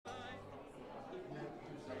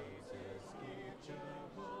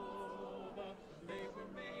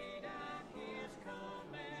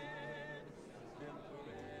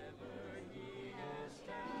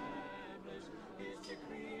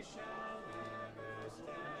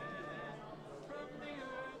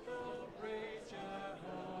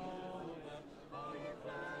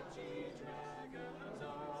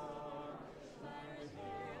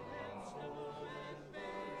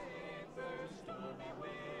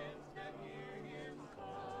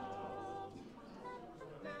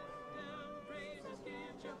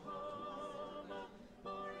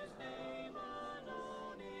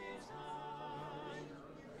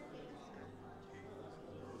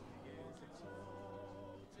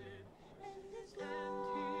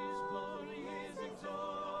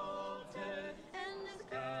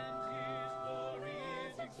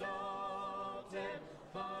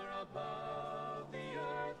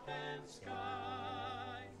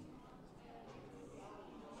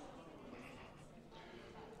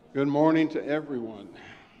Good morning to everyone.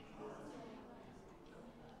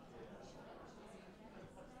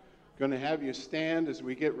 Going to have you stand as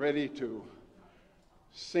we get ready to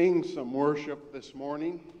sing some worship this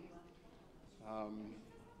morning.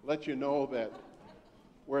 Let you know that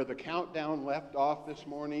where the countdown left off this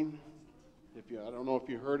morning, I don't know if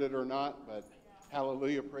you heard it or not, but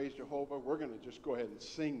Hallelujah, Praise Jehovah, we're going to just go ahead and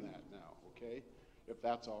sing that now, okay? If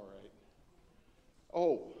that's all right.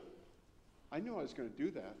 Oh, I knew I was going to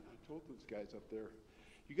do that. I told those guys up there,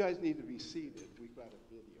 you guys need to be seated. We've got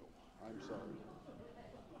a video. I'm sorry.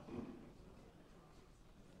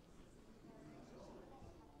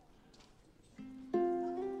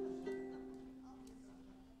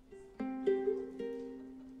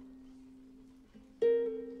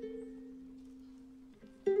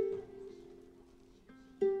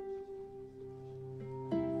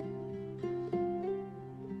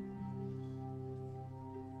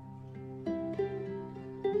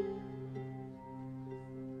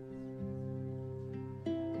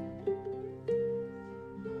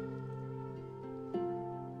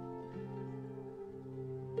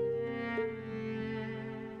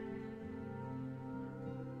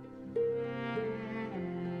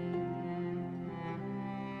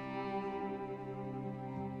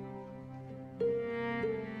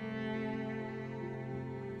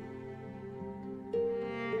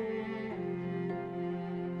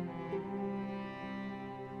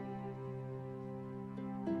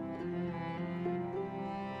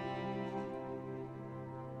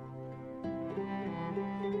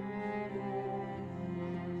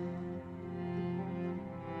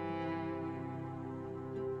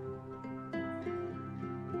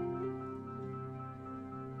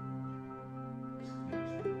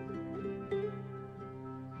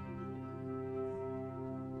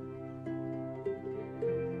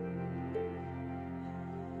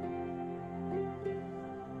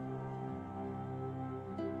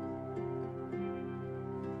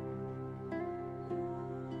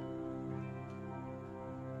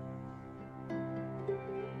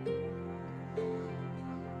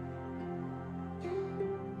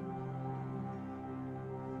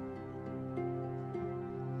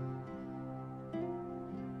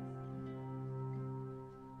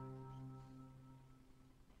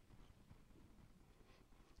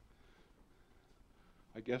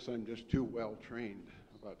 I guess I'm just too well trained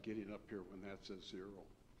about getting up here when that says zero.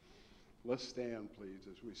 Let's stand, please,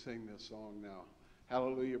 as we sing this song now.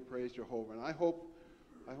 Hallelujah, praise Jehovah. And I hope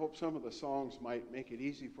some of the songs might make it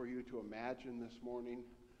easy for you to imagine this morning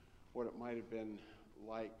what it might have been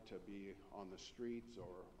like to be on the streets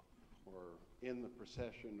or in the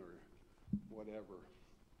procession or whatever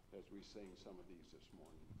as we sing some of these this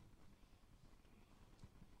morning.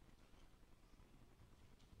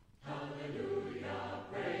 Hallelujah,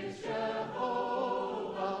 praise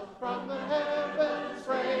Jehovah, from the heavens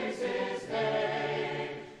praise his name.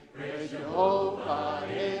 Praise Jehovah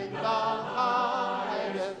in the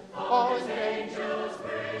highest, all his angels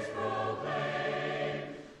praise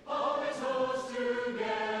proclaim. All his hosts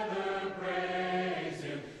together praise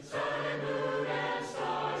him, sun and moon and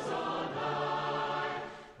stars on high.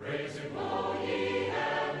 Praise him, O ye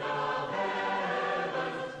heaven of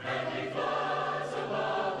heavens, and ye floods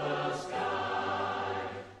above the sky.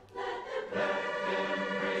 Let them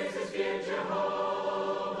praises give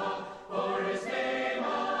Jehovah, for his name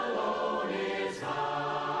alone is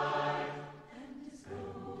high. And his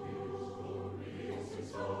glory is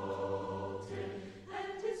exalted,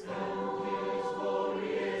 and his glory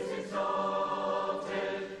is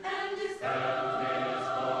exalted, and his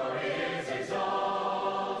glory is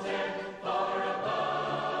exalted, far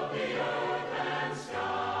above the earth and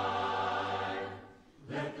sky.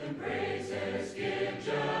 Let them praises give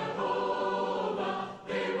Jehovah,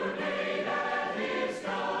 they were made at his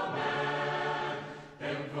command.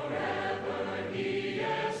 Them forever he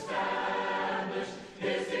established,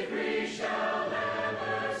 his decree shall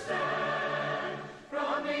never stand.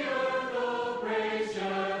 From the earth, oh, praise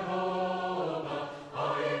Jehovah,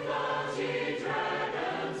 all ye clouds, ye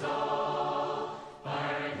dragons all.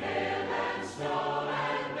 Fire and hail and snow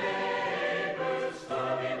and vapors,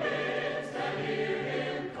 stormy winds that hear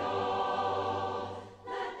him call.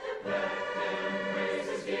 Let them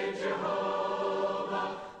praises give Jehovah,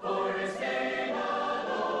 for his name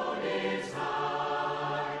alone is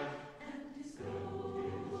high. And his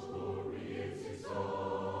glory is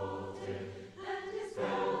exalted, and his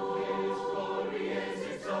glory is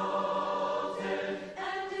exalted,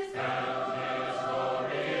 and his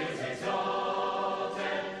glory is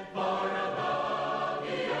exalted, far above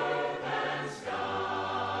the earth and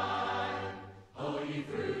sky. All ye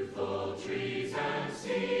fruitful trees and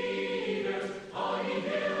cedars, all ye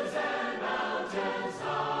hills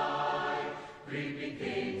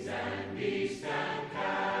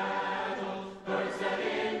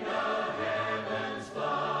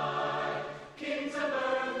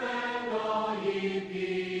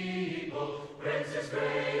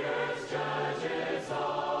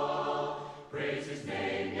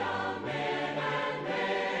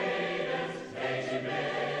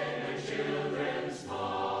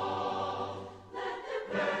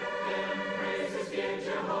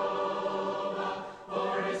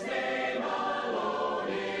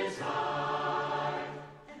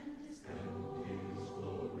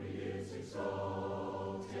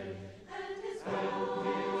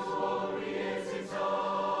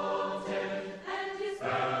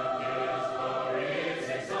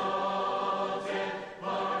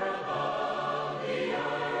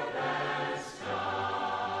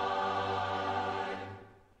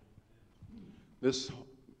This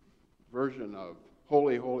version of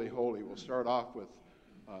Holy, Holy, Holy will start off with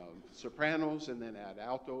sopranos and then add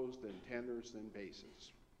altos, then tenors, then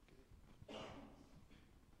basses.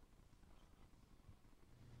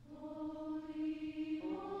 Holy,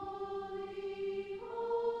 holy, holy,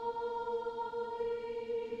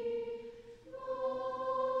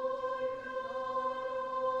 Lord God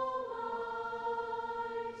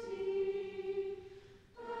Almighty,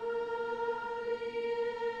 early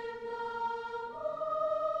in the morning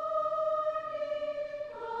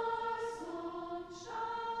our song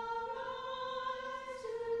shall rise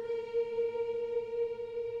to thee.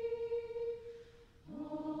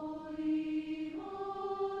 Holy,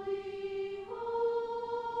 holy, holy,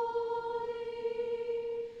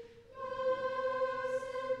 merciful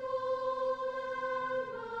and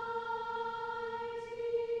mighty,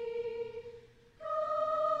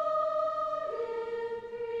 God in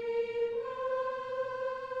three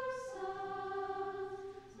persons,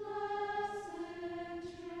 blessed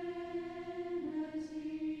Trinity.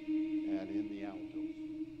 Add in the altos.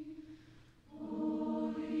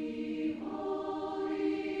 Holy,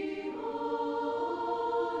 holy, holy,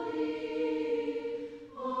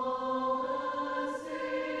 all the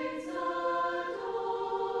saints adore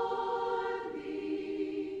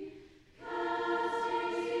thee,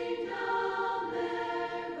 casting down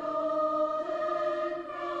their golden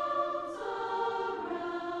crowns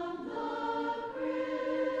around the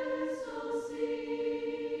crystal sea.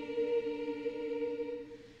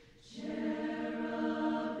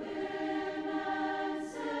 Cherubim and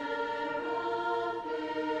seraphim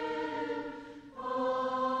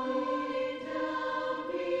falling down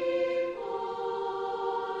before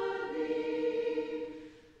thee,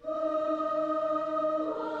 who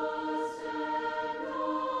wast and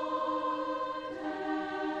art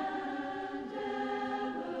and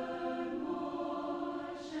evermore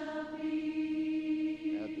shall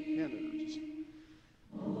be. Add the tenors.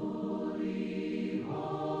 Holy,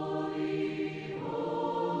 holy,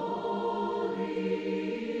 holy,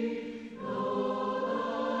 though the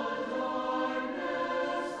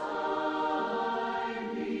darkness hide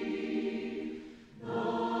thee,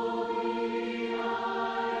 though the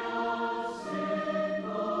eye of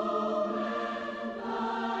sinful men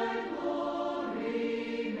thy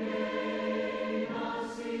glory may not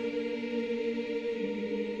see.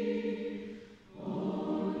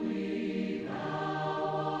 Only thou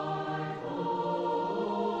art holy,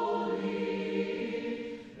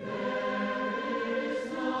 there is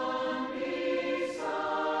none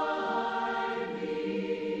beside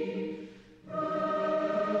thee,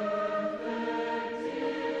 perfect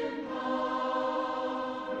in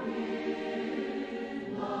power, in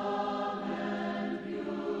love and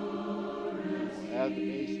purity. Add the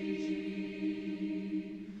basses.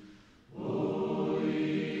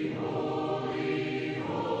 Holy, holy,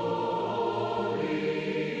 holy,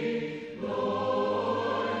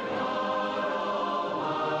 Lord God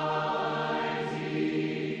Almighty,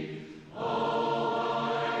 all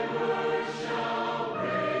thy works shall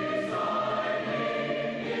praise thy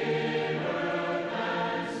name in earth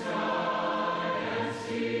and sky and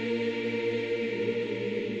sea.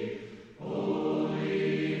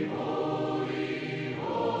 Holy, holy,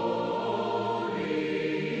 holy,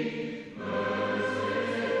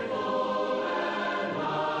 merciful and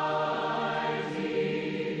mighty,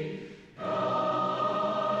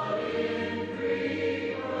 God in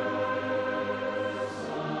three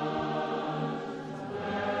persons,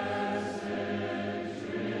 blessed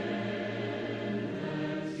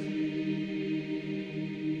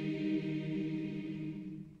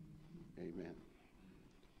Trinity. Amen.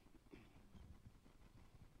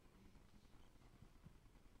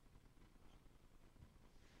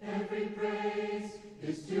 Every praise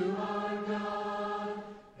is to our God,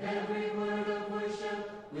 every word of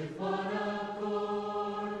worship with one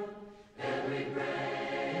accord. Every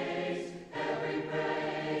praise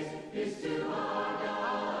is to our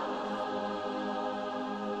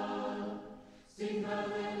God. Sing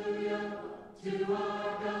hallelujah to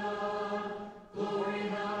our God, glory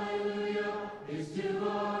hallelujah is to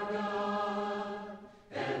our God.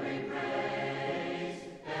 Every praise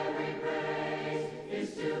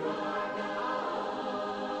is to our God.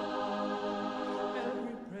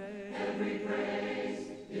 Every praise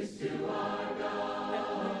is to our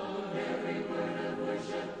God. Every word of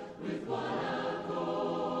worship with one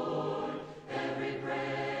accord. Every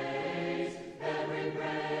praise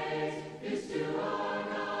is to our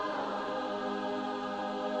God.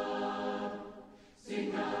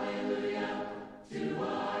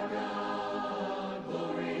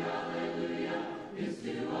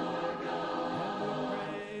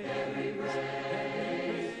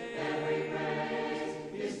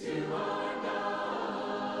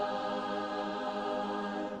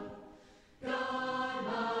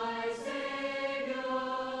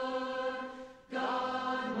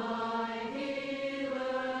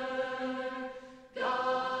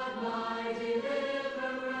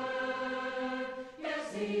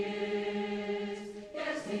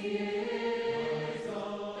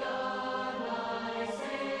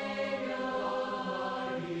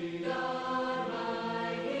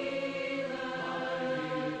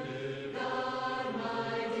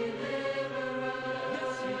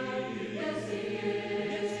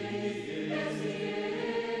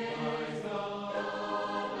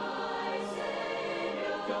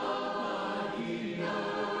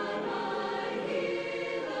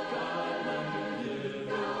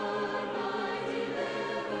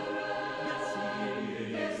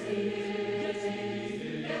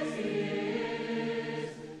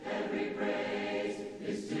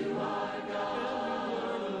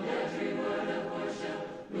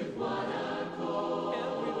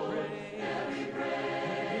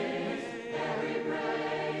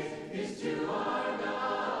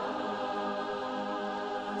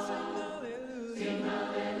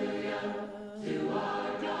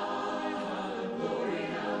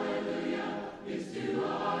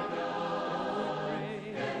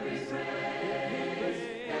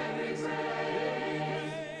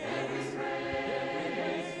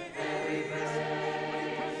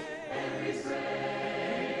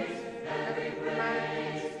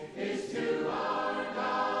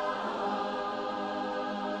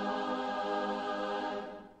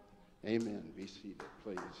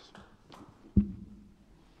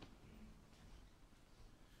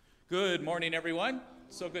 Good morning, everyone.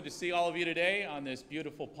 So good to see all of you today on this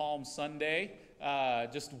beautiful Palm Sunday.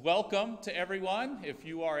 Just welcome to everyone. If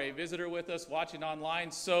you are a visitor with us watching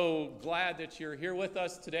online, so glad that you're here with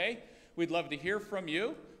us today. We'd love to hear from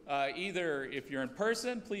you. Either if you're in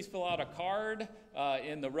person, please fill out a card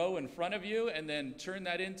in the row in front of you and then turn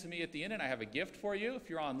that in to me at the end, and I have a gift for you. If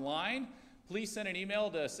you're online, please send an email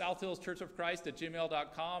to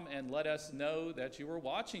southhillschurchofchrist@gmail.com and let us know that you were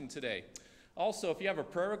watching today. Also, if you have a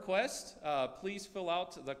prayer request, please fill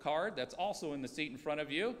out the card that's also in the seat in front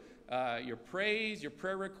of you. Your praise, your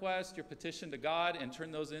prayer request, your petition to God, and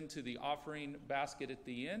turn those into the offering basket at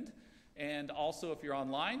the end. And also, if you're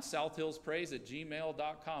online,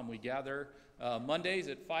 southhillspraise@gmail.com. We gather Mondays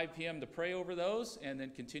at 5 p.m. to pray over those and then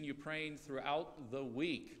continue praying throughout the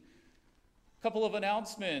week. Couple of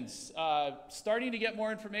announcements. Starting to get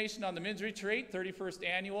more information on the Men's Retreat, 31st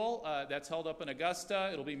Annual. That's held up in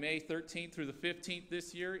Augusta. It'll be May 13th through the 15th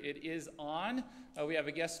this year. It is on. We have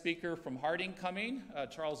a guest speaker from Harding coming,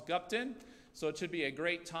 Charles Gupton. So it should be a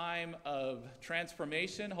great time of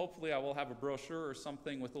transformation. Hopefully I will have a brochure or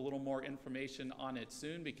something with a little more information on it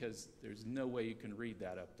soon, because there's no way you can read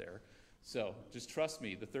that up there. So just trust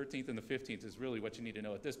me, the 13th and the 15th is really what you need to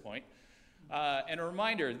know at this point. And a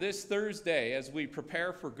reminder, this Thursday, as we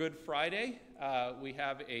prepare for Good Friday, we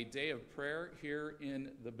have a day of prayer here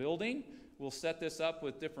in the building. We'll set this up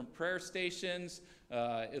with different prayer stations.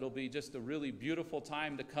 It'll be just a really beautiful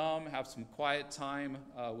time to come, have some quiet time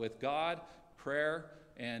with God, prayer,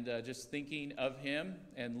 and just thinking of Him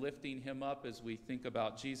and lifting Him up as we think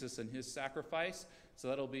about Jesus and His sacrifice. So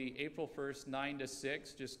that'll be April 1st, 9 to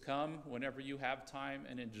 6. Just come whenever you have time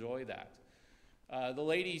and enjoy that. The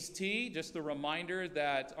ladies' tea, just a reminder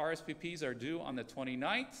that RSVPs are due on the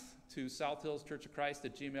 29th to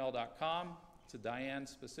southhillschurchofchrist@gmail.com, to Diane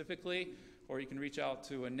specifically, or you can reach out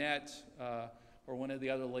to Annette or one of the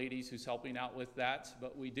other ladies who's helping out with that.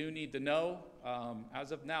 But we do need to know,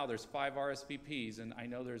 as of now, there's 5 RSVPs, and I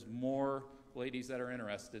know there's more ladies that are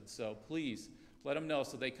interested. So please let them know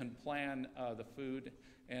so they can plan the food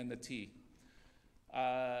and the tea.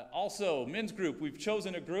 Also, men's group, we've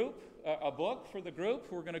chosen a book for the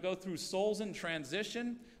group. We're going to go through Souls in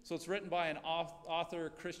Transition. So it's written by an author,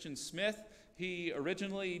 Christian Smith. He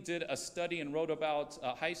originally did a study and wrote about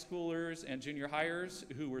high schoolers and junior hires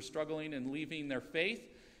who were struggling and leaving their faith.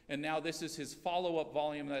 And now this is his follow-up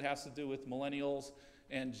volume that has to do with millennials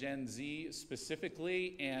and Gen Z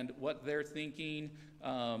specifically, and what they're thinking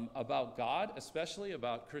about God, especially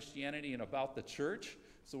about Christianity and about the church.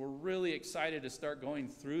 So we're really excited to start going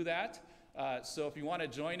through that. So if you want to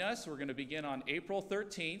join us, we're going to begin on April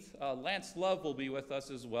 13th. Lance Love will be with us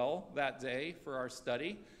as well that day for our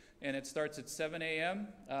study. And it starts at 7 a.m.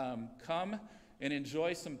 Come and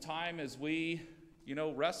enjoy some time as we,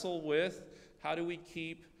 wrestle with how do we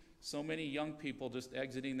keep so many young people just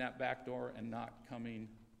exiting that back door and not coming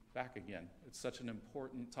back again. It's such an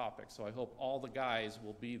important topic, so I hope all the guys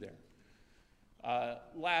will be there.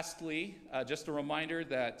 Lastly, just a reminder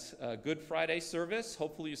that Good Friday service,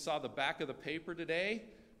 hopefully you saw the back of the paper today.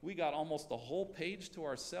 We got almost a whole page to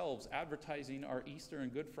ourselves advertising our Easter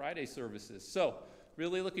and Good Friday services. So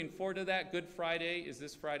really looking forward to that. Good Friday is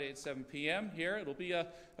this Friday at 7 p.m. here. It'll be a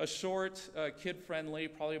short, kid-friendly,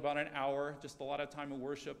 probably about an hour, just a lot of time of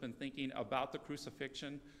worship and thinking about the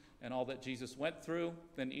crucifixion and all that Jesus went through.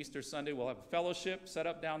 Then Easter Sunday, we'll have a fellowship set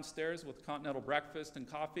up downstairs with continental breakfast and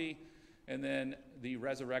coffee. And then the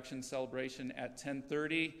resurrection celebration at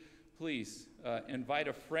 10:30. Please invite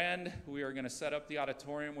a friend. We are going to set up the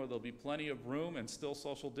auditorium where there'll be plenty of room and still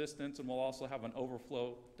social distance, and we'll also have an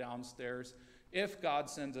overflow downstairs if God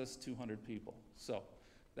sends us 200 people. So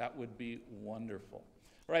that would be wonderful.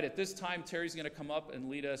 All right, at this time, Terry's going to come up and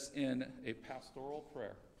lead us in a pastoral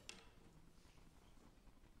prayer.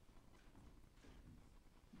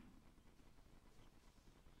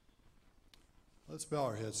 Let's bow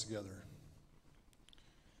our heads together.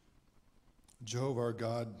 Jehovah, our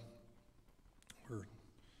God, we're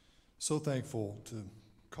so thankful to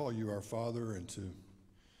call you our Father and to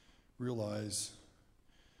realize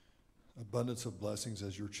abundance of blessings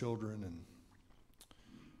as your children, and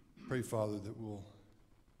pray, Father, that we'll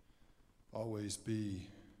always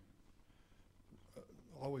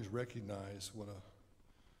recognize what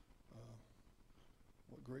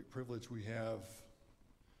great privilege we have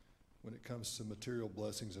when it comes to material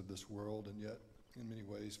blessings of this world, and yet in many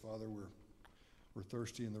ways, Father, we're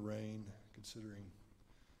thirsty in the rain, considering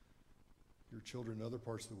your children in other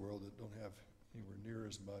parts of the world that don't have anywhere near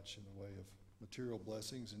as much in the way of material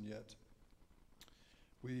blessings, and yet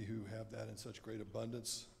we who have that in such great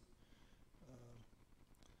abundance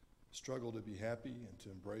struggle to be happy and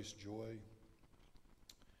to embrace joy.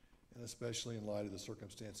 and especially in light of the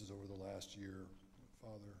circumstances over the last year.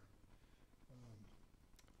 Father,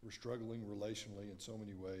 we're struggling relationally in so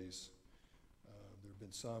many ways. There have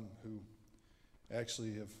been some who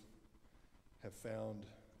actually have found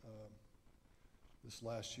this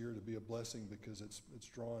last year to be a blessing because it's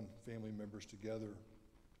drawn family members together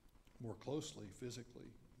more closely, physically,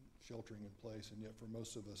 sheltering in place. And yet for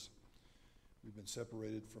most of us, we've been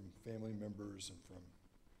separated from family members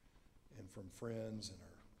and from friends, and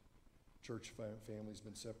our church family's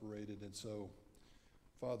been separated. And so,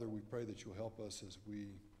 Father, we pray that you'll help us as we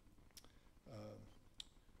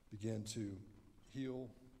begin to heal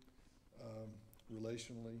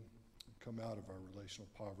relationally, come out of our relational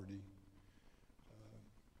poverty,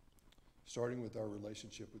 starting with our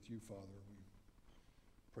relationship with you, Father. We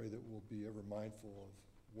pray that we'll be ever mindful of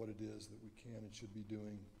what it is that we can and should be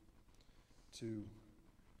doing to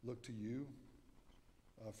look to you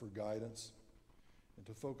for guidance and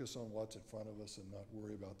to focus on what's in front of us and not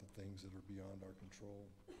worry about the things that are beyond our control.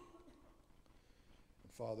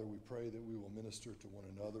 And Father, we pray that we will minister to one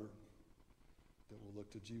another, that we'll look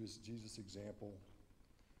to Jesus' example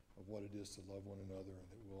of what it is to love one another, and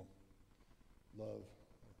that we'll love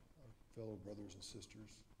our fellow brothers and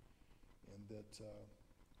sisters, and that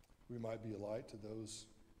we might be a light to those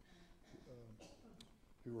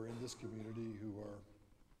who are in this community who are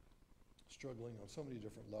struggling on so many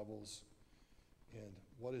different levels, and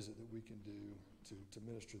what is it that we can do to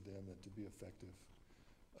minister to them and to be effective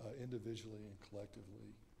individually and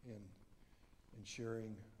collectively in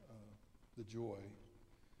sharing the joy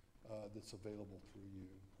that's available through you,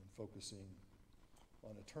 and focusing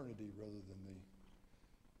on eternity rather than the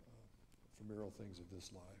ephemeral things of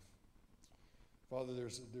this life. Father,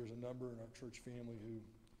 there's a number in our church family who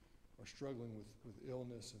are struggling with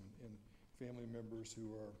illness, and family members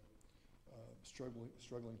who are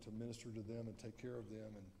struggling to minister to them and take care of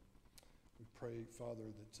them. And we pray, Father,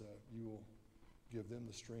 that you will give them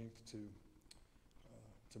the strength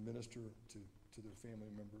to minister to their family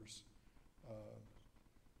members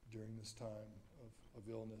during this time of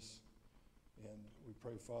illness. And we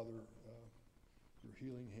pray, Father, your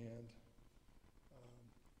healing hand.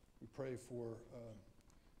 We pray for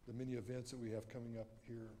the many events that we have coming up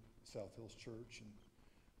here at South Hills Church, and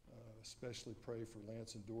especially pray for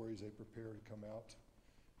Lance and Dory as they prepare to come out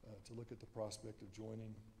to look at the prospect of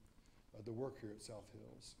joining the work here at South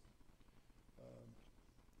Hills.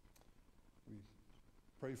 We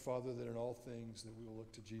pray, Father, that in all things that we will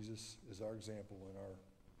look to Jesus as our example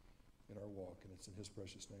in our walk, and it's in his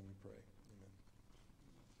precious name we pray.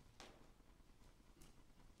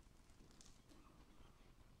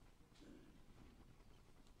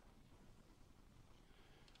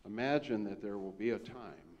 Imagine that there will be a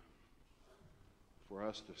time for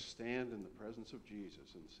us to stand in the presence of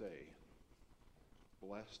Jesus and say,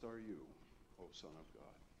 "Blessed are you, O Son of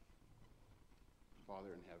God."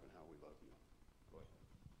 Father in heaven, how we love you. Go ahead.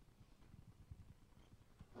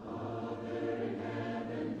 Father in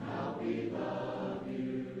heaven, how we love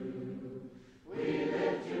you. We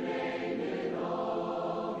lift your name in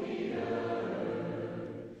all the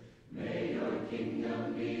earth. May your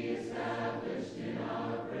kingdom be established in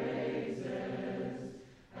our praises,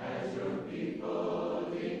 as your people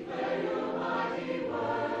declare your mighty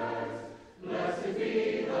works. Blessed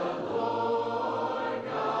be the Lord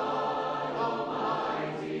God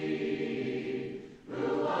Almighty,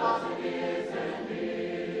 who was and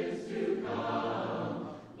is to come.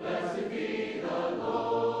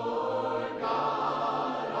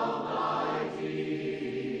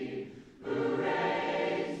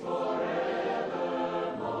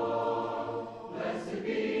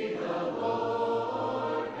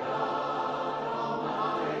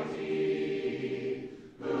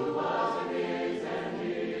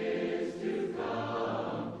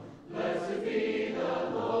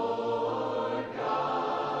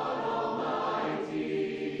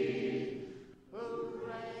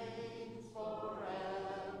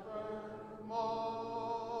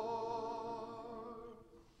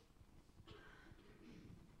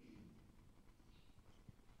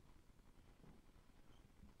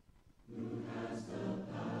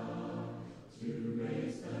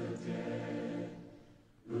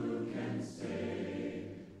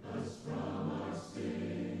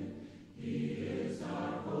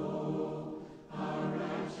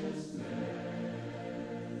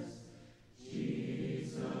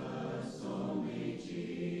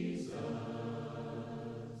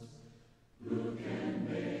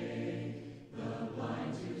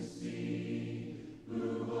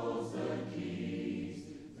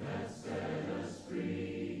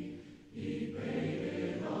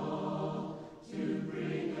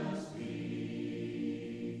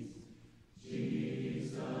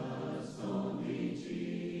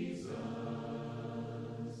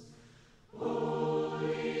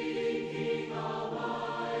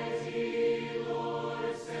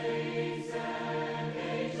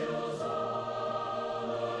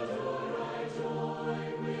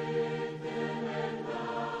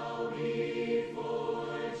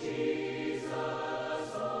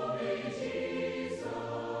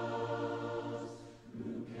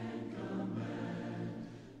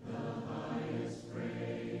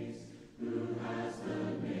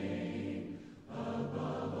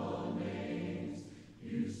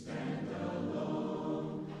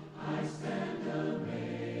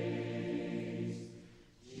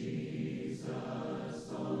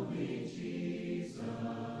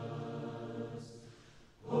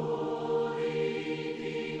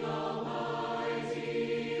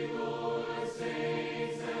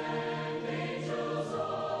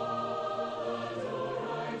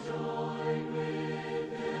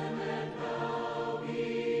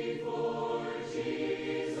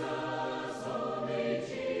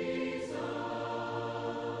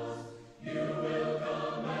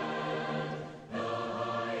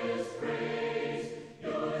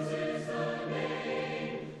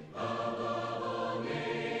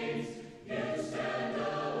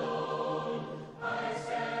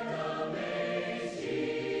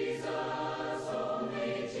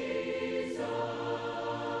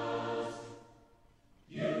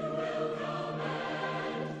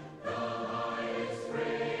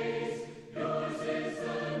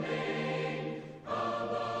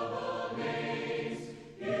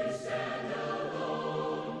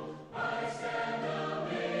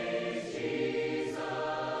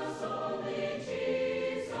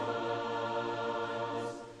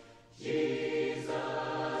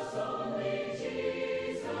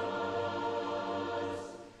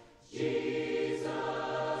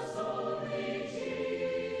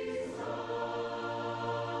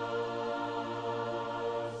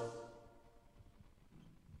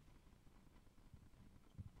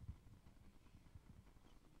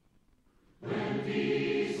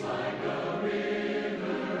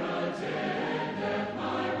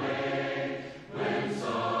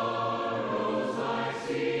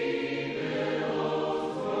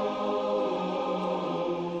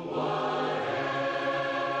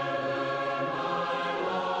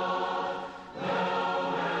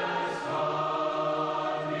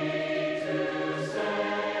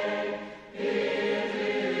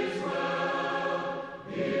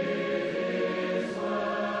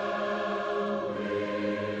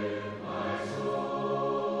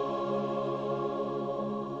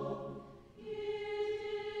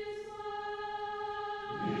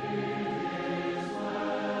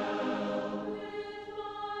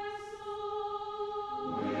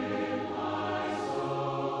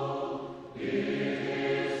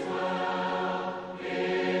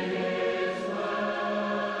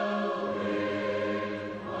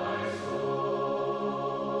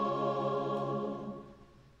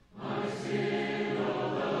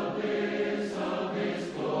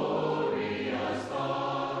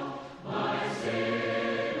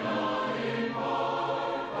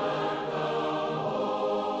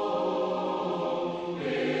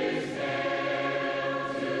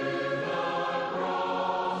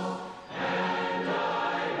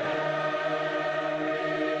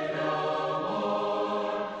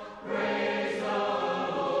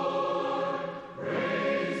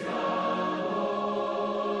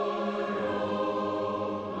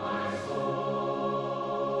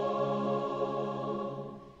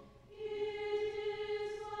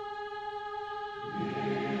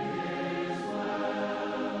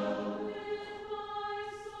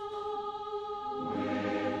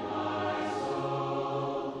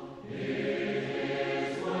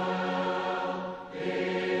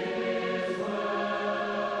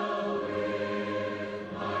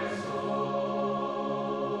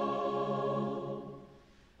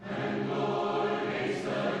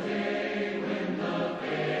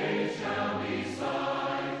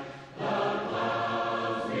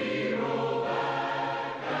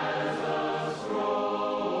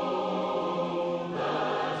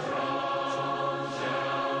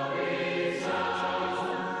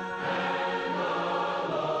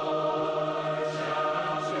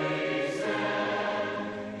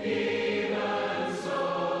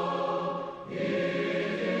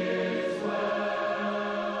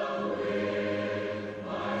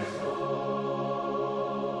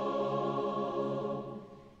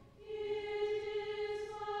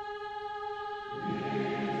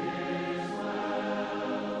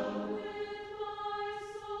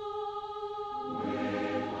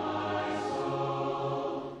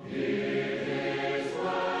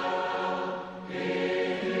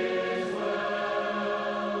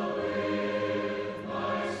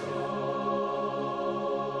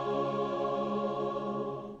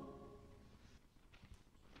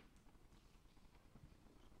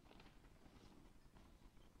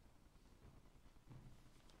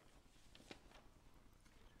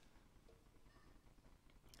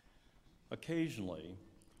 occasionally,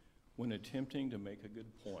 when attempting to make a good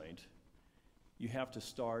point, you have to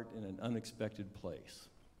start in an unexpected place.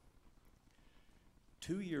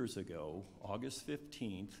 2 years ago, August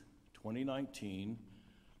 15th, 2019,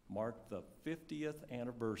 marked the 50th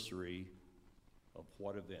anniversary of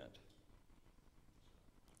what event?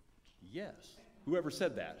 Yes. Whoever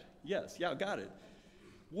said that? Yes, yeah, got it.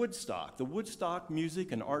 Woodstock, the Woodstock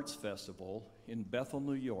Music and Arts Festival in Bethel,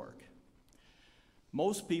 New York.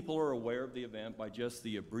 Most people are aware of the event by just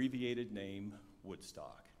the abbreviated name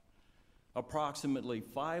Woodstock. Approximately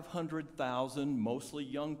 500,000, mostly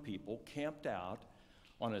young people, camped out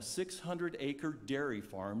on a 600-acre dairy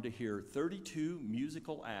farm to hear 32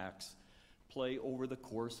 musical acts play over the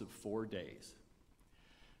course of 4 days.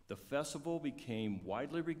 The festival became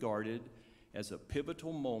widely regarded as a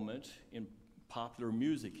pivotal moment in popular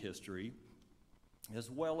music history, as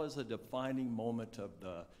well as a defining moment of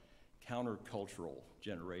the countercultural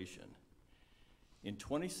generation. In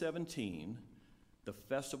 2017, the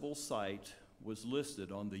festival site was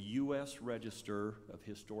listed on the U.S. Register of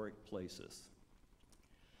Historic Places.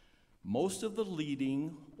 Most of the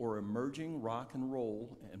leading or emerging rock and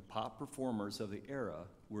roll and pop performers of the era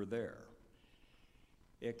were there,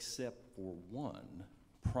 except for one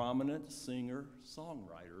prominent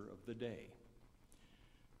singer-songwriter of the day.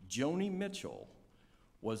 Joni Mitchell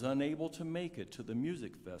was unable to make it to the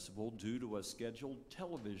music festival due to a scheduled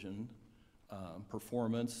television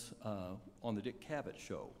performance on the Dick Cavett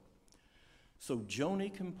Show. So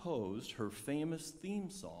Joni composed her famous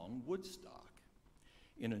theme song, Woodstock,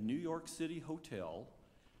 in a New York City hotel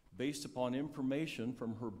based upon information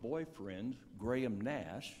from her boyfriend, Graham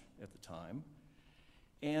Nash, at the time,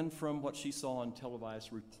 and from what she saw on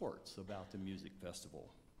televised reports about the music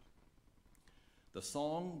festival. The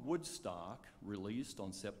song Woodstock, released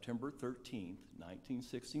on September 13th,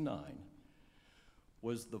 1969,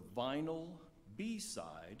 was the vinyl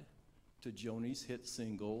B-side to Joni's hit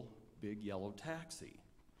single, Big Yellow Taxi.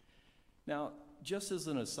 Now, just as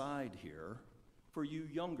an aside here, for you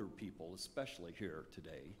younger people, especially here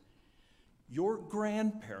today, your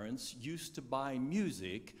grandparents used to buy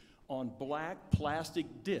music on black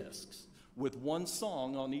plastic discs with one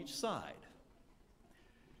song on each side.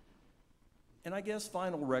 And I guess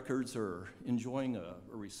vinyl records are enjoying a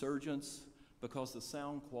resurgence because the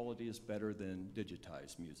sound quality is better than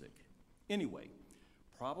digitized music. Anyway,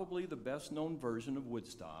 probably the best known version of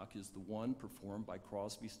Woodstock is the one performed by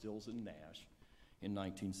Crosby, Stills, and Nash in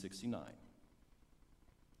 1969.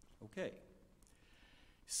 Okay.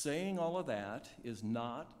 Saying all of that is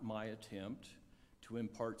not my attempt to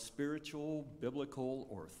impart spiritual, biblical,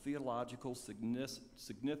 or theological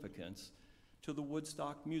significance to the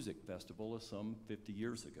Woodstock Music Festival of some 50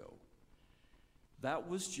 years ago. That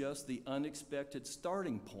was just the unexpected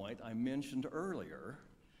starting point I mentioned earlier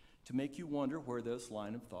to make you wonder where this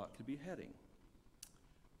line of thought could be heading.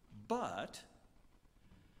 But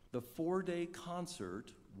the 4-day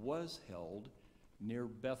concert was held near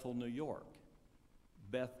Bethel, New York.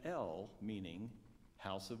 Bethel meaning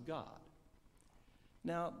house of God.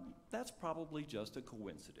 Now, that's probably just a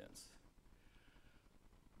coincidence.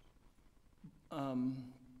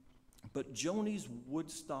 But Joni's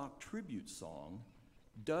Woodstock tribute song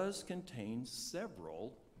does contain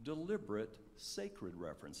several deliberate sacred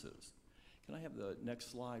references. Can I have the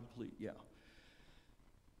next slide, please? Yeah.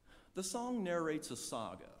 The song narrates a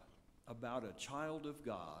saga about a child of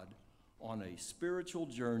God on a spiritual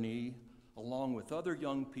journey along with other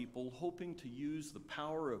young people hoping to use the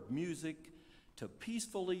power of music to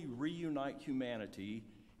peacefully reunite humanity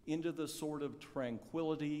into the sort of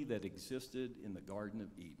tranquility that existed in the Garden of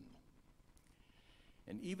Eden.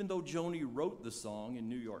 And even though Joni wrote the song in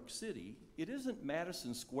New York City, it isn't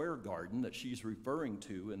Madison Square Garden that she's referring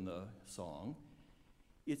to in the song.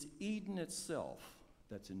 It's Eden itself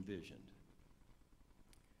that's envisioned.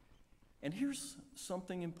 And here's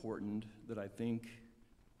something important that I think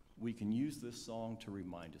we can use this song to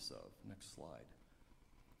remind us of. Next slide.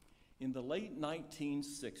 In the late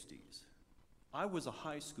 1960s, I was a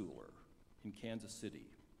high schooler in Kansas City,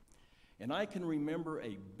 and I can remember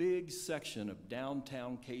a big section of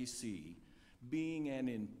downtown KC being an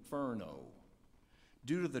inferno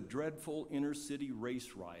due to the dreadful inner-city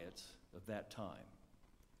race riots of that time.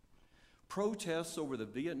 Protests over the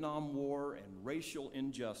Vietnam War and racial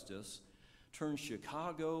injustice turned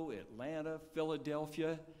Chicago, Atlanta,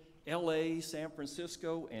 Philadelphia, LA, San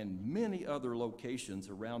Francisco, and many other locations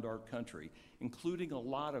around our country, including a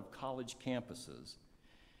lot of college campuses,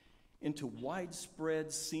 into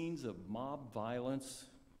widespread scenes of mob violence,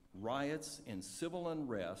 riots, and civil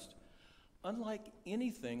unrest, unlike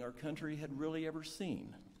anything our country had really ever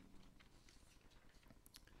seen.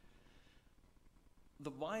 the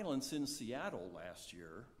violence in Seattle last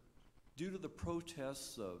year, due to the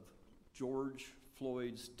protests of George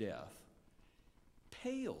Floyd's death,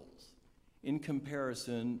 pales in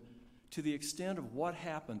comparison to the extent of what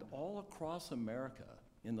happened all across America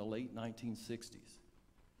in the late 1960s.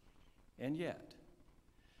 And yet,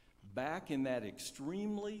 back in that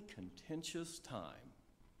extremely contentious time,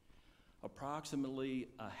 approximately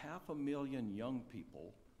 500,000 young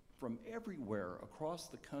people from everywhere across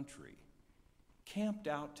the country camped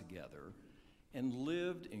out together and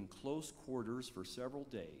lived in close quarters for several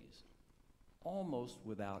days, almost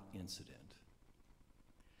without incident.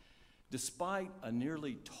 Despite a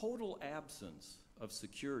nearly total absence of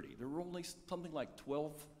security, there were only something like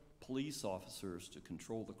 12 police officers to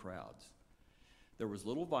control the crowds. There was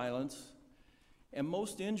little violence, and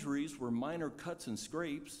most injuries were minor cuts and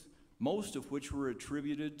scrapes, most of which were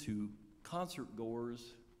attributed to concert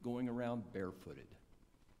goers going around barefooted.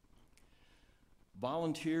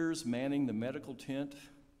 Volunteers manning the medical tent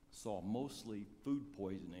saw mostly food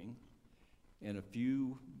poisoning and a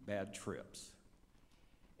few bad trips.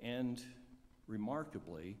 And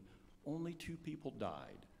remarkably, only 2 people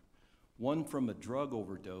died. One from a drug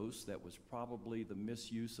overdose that was probably the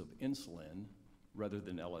misuse of insulin rather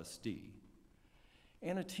than LSD,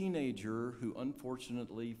 and a teenager who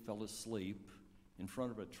unfortunately fell asleep in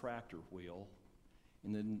front of a tractor wheel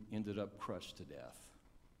and then ended up crushed to death.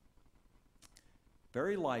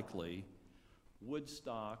 Very likely,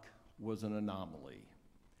 Woodstock was an anomaly,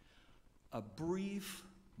 a brief,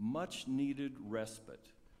 much-needed respite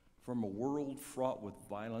from a world fraught with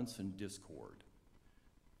violence and discord.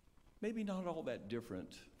 Maybe not all that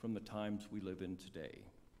different from the times we live in today.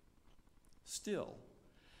 Still,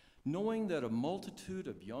 knowing that a multitude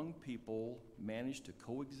of young people managed to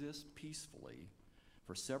coexist peacefully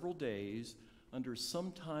for several days under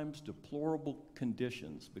sometimes deplorable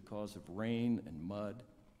conditions because of rain and mud,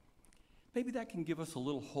 maybe that can give us a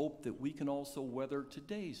little hope that we can also weather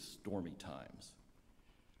today's stormy times.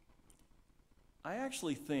 I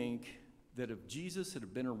actually think that if Jesus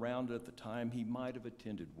had been around at the time, he might have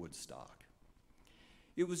attended Woodstock.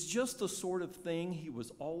 It was just the sort of thing he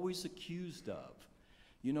was always accused of.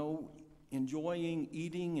 You know, enjoying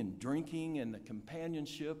eating and drinking and the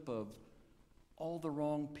companionship of all the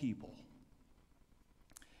wrong people.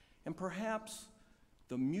 And perhaps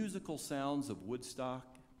the musical sounds of Woodstock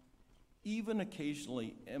even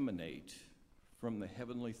occasionally emanate from the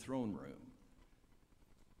heavenly throne room.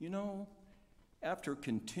 You know, after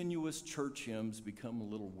continuous church hymns become a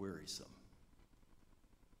little wearisome.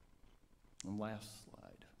 And last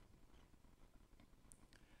slide.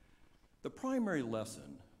 The primary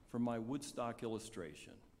lesson from my Woodstock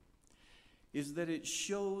illustration is that it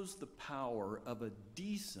shows the power of a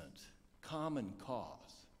decent common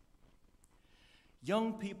cause.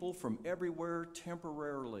 Young people from everywhere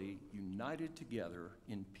temporarily united together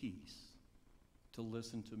in peace to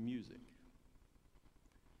listen to music.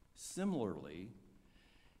 Similarly,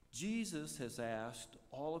 Jesus has asked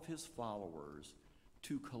all of his followers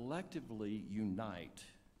to collectively unite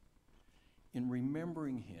in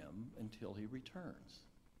remembering him until he returns.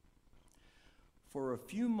 For a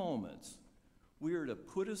few moments, we are to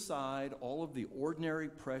put aside all of the ordinary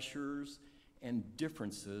pressures and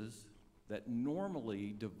differences that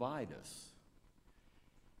normally divide us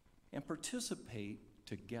and participate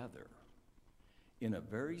together in a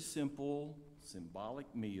very simple,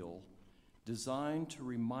 symbolic meal designed to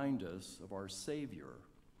remind us of our Savior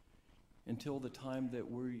until the time that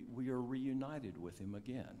we are reunited with him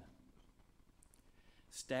again.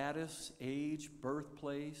 Status, age,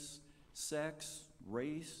 birthplace, sex,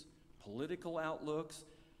 race, political outlooks,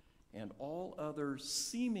 and all other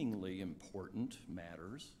seemingly important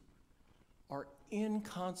matters are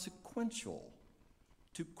inconsequential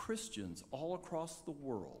to Christians all across the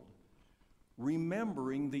world,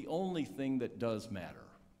 remembering the only thing that does matter.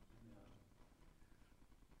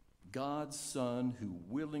 God's Son who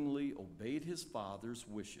willingly obeyed his Father's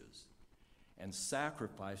wishes and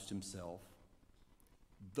sacrificed himself,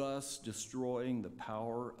 thus destroying the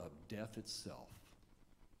power of death itself.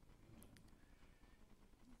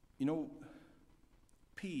 You know,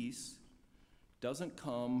 peace doesn't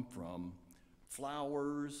come from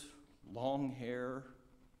flowers, long hair,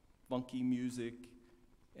 funky music,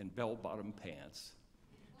 and bell-bottom pants.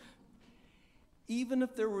 Even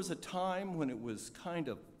if there was a time when it was kind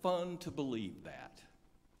of fun to believe that.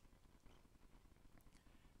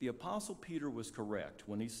 The Apostle Peter was correct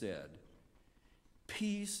when he said,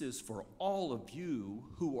 "Peace is for all of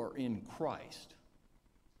you who are in Christ."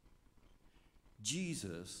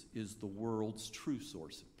 Jesus is the world's true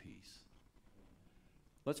source of peace.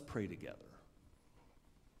 Let's pray together.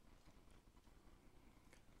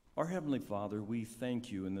 Our Heavenly Father, we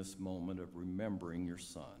thank you in this moment of remembering your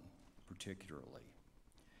Son, particularly.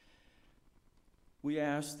 We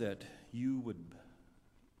ask that you would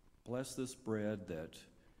bless this bread that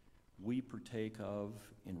we partake of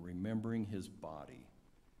in remembering his body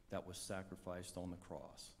that was sacrificed on the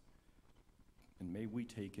cross. And may we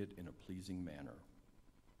take it in a pleasing manner.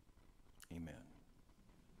 Amen.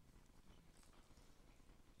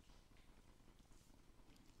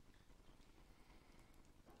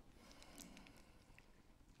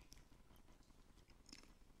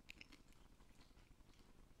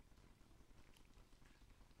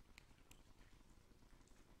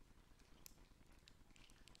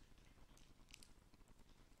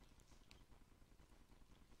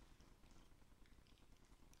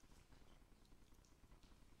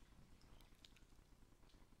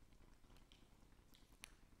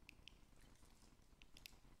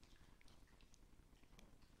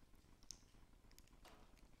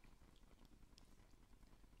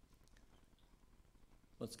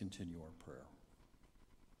 Let's continue our prayer.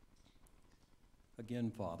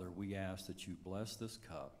 Again, Father, we ask that you bless this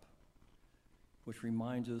cup, which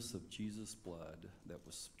reminds us of Jesus' blood that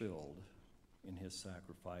was spilled in his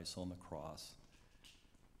sacrifice on the cross,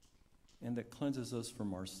 and that cleanses us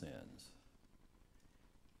from our sins.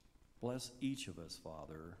 Bless each of us,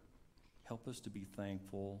 Father. Help us to be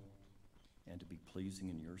thankful and to be pleasing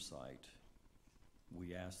in your sight.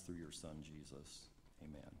 We ask through your Son, Jesus.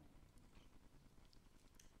 Amen.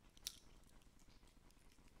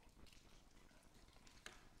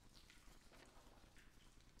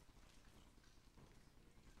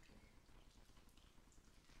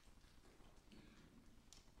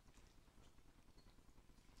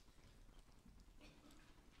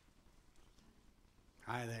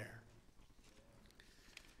 Hi there.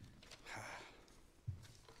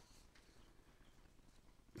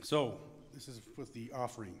 So, this is with the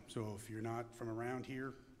offering. So, if you're not from around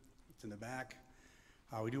here, it's in the back.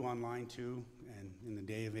 We do online too, and in the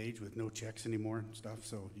day of age with no checks anymore and stuff,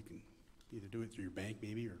 so you can either do it through your bank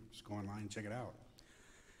maybe or just go online and check it out.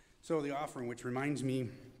 So, the offering, which reminds me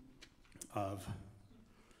of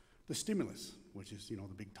the stimulus, which is, the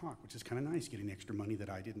big talk, which is kind of nice, getting extra money that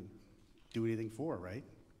I didn't do anything for, right?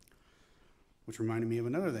 Which reminded me of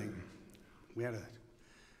another thing. We had a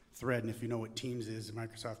thread, and if you know what Teams is,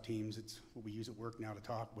 Microsoft Teams, it's what we use at work now to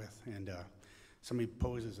talk with, and somebody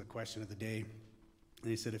poses a question of the day, and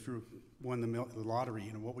they said, if you won the lottery,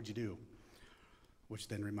 what would you do? Which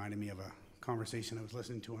then reminded me of a conversation I was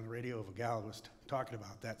listening to on the radio of a gal who was talking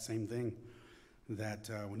about that same thing, that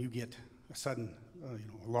when you get a sudden,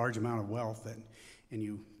 a large amount of wealth, and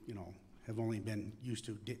you have only been used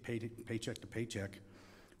to paycheck to paycheck,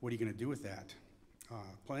 what are you going to do with that?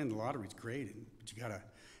 Playing the lottery is great, but you got to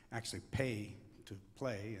actually pay to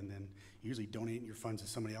play, and then usually donate your funds to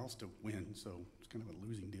somebody else to win, so it's kind of a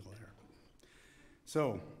losing deal there.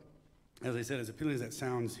 So, as I said, as appealing as that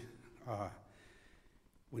sounds,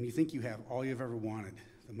 when you think you have all you've ever wanted,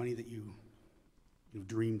 the money that you've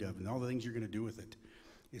dreamed of, and all the things you're going to do with it,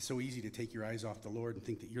 it's so easy to take your eyes off the Lord and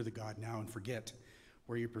think that you're the God now and forget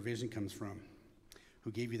where your provision comes from,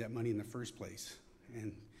 who gave you that money in the first place.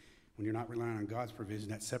 And when you're not relying on God's provision,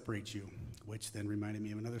 that separates you, which then reminded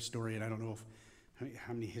me of another story, and I don't know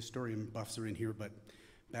how many historian buffs are in here, but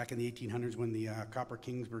back in the 1800s when the Copper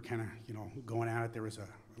Kings were kind of, going at it, there was an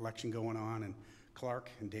election going on, and Clark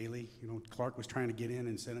and Daly, Clark was trying to get in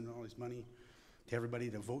and sending all his money to everybody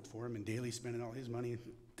to vote for him, and Daly spending all his money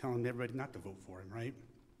telling everybody not to vote for him, right?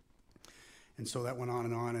 And so that went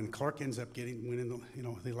on, and Clark ends up winning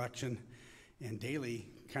the election, and Daly,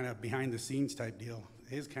 kind of behind the scenes type deal,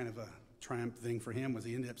 his kind of a triumph thing for him was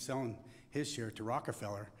he ended up selling his share to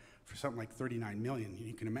Rockefeller for something like $39 million.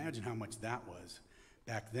 You can imagine how much that was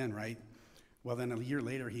back then, right? Well, then a year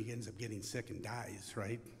later, he ends up getting sick and dies,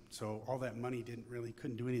 right? So all that money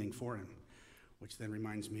couldn't do anything for him, which then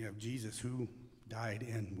reminds me of Jesus, who died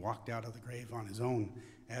and walked out of the grave on his own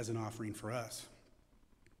as an offering for us.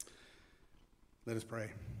 Let us pray.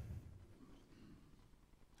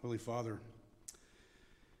 Holy Father,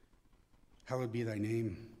 hallowed be thy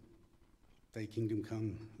name. Thy kingdom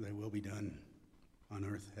come, thy will be done on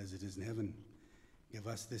earth as it is in heaven. Give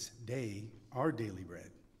us this day our daily bread,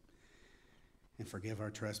 and forgive our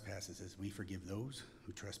trespasses as we forgive those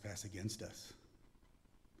who trespass against us.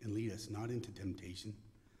 And lead us not into temptation,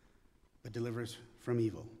 but deliver us from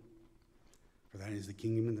evil. For thine is the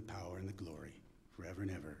kingdom and the power and the glory, forever and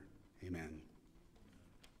ever. Amen.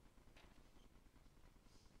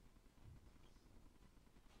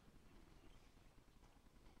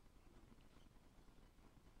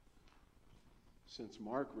 Since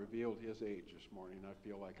Mark revealed his age this morning, I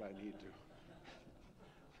feel like I need to.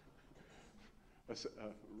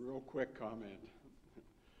 a real quick comment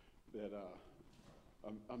that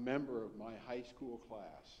a member of my high school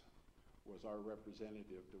class was our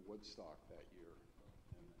representative to Woodstock that year.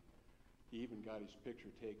 And he even got his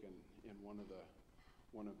picture taken in one of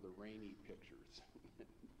the rainy pictures.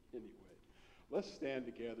 Anyway, let's stand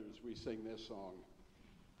together as we sing this song.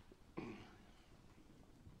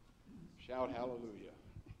 Shout hallelujah.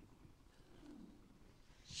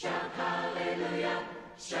 Shout hallelujah,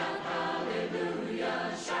 shout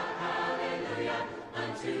hallelujah, shout hallelujah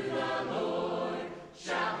unto the Lord.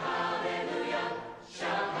 Shout hallelujah,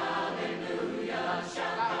 shout hallelujah,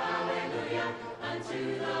 shout hallelujah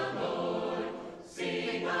unto the Lord.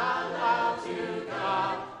 Sing out loud to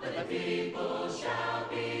God, let the people shout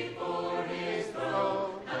before his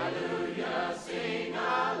throne. Hallelujah, sing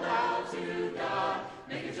out loud to God,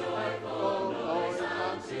 make a joyful noise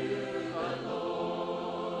unto the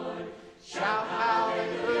Lord. Shout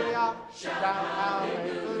hallelujah, shout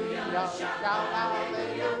hallelujah, shout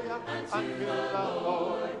hallelujah unto the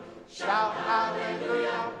Lord. Shout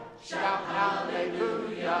hallelujah, shout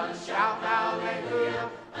hallelujah, shout hallelujah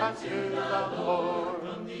unto the Lord.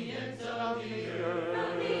 From the ends of the earth,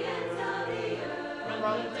 from the ends of the earth,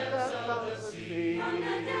 from the depths of the sea, from the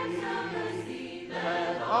depths of the sea,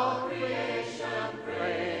 let all creation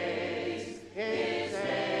praise his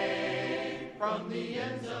name. From the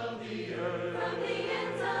ends of the earth, from the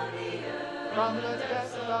ends of the earth, from the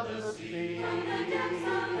depths of the sea, from the depths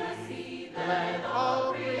of the sea, let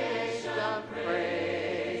all creation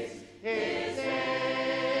praise his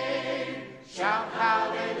name. Shout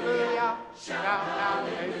hallelujah, shout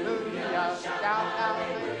hallelujah, shout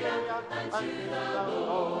hallelujah unto the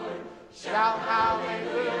Lord. Shout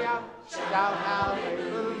hallelujah, shout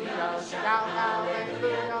hallelujah, shout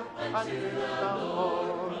hallelujah unto the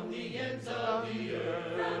Lord. From the ends of the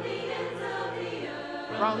earth, from the ends of the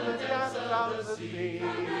earth, from the depths of the sea,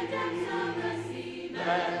 from the depths of the sea,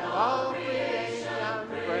 let all creation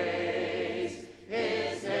praise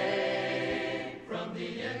his name. From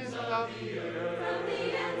the ends of the earth, from the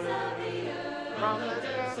ends of the earth, from the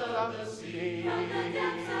depths of the sea, from the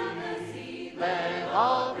depths of the sea, let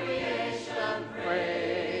all creation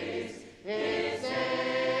praise his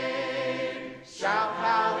name. Shout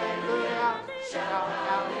hallelujah, shout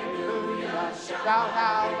hallelujah, shout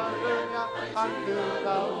hallelujah unto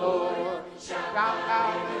the Lord. Shout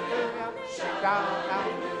hallelujah, shout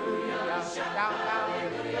hallelujah, shout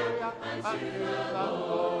hallelujah unto the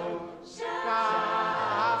Lord. Shout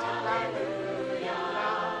hallelujah,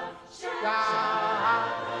 shout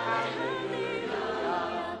hallelujah,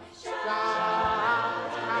 shout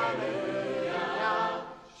hallelujah,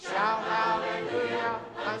 shout hallelujah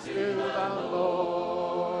unto the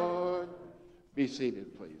Lord. Be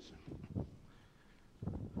seated, please.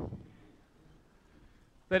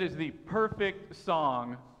 That is the perfect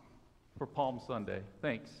song for Palm Sunday.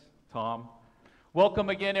 Thanks, Tom. Welcome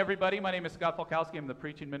again, everybody. My name is Scott Falkowski. I'm the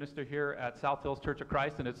preaching minister here at South Hills Church of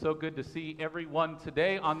Christ, and it's so good to see everyone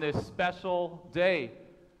today on this special day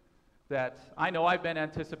that I know I've been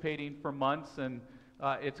anticipating for months, and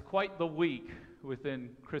it's quite the week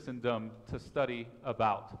within Christendom to study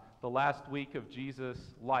about, the last week of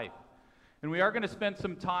Jesus' life. And we are going to spend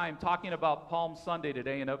some time talking about Palm Sunday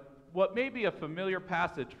today in what may be a familiar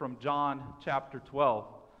passage from John chapter 12.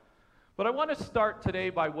 But I want to start today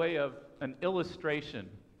by way of an illustration.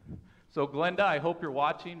 So Glenda, I hope you're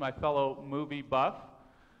watching, my fellow movie buff.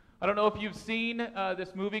 I don't know if you've seen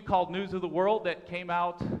this movie called News of the World that came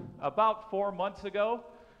out about 4 months ago,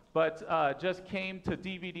 but just came to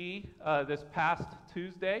DVD this past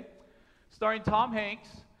Tuesday, starring Tom Hanks.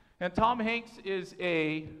 And Tom Hanks is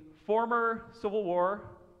a former Civil War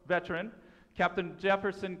veteran, Captain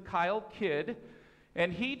Jefferson Kyle Kidd,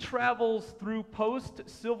 and he travels through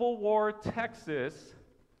post-Civil War Texas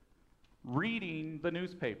reading the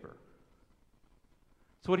newspaper.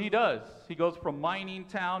 That's what he does. He goes from mining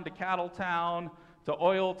town to cattle town to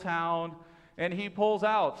oil town, and he pulls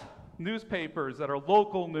out newspapers that are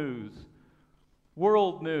local news,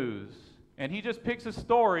 world news, and he just picks a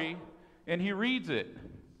story and he reads it.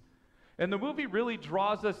 And the movie really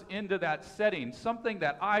draws us into that setting, something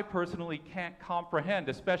that I personally can't comprehend,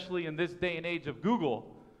 especially in this day and age of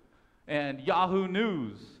Google and Yahoo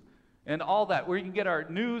News and all that, where you can get our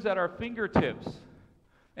news at our fingertips.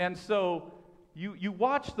 And so you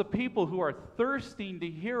watch the people who are thirsting to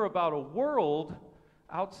hear about a world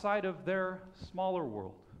outside of their smaller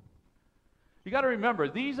world. You got to remember,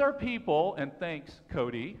 these are people, and thanks,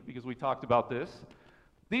 Cody, because we talked about this.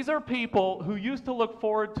 These are people who used to look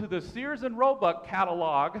forward to the Sears and Roebuck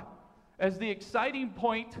catalog as the exciting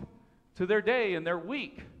point to their day and their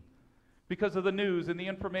week because of the news and the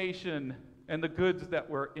information and the goods that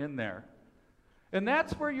were in there. And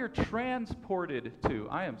that's where you're transported to.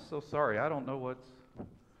 I am so sorry. I don't know what's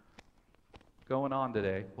going on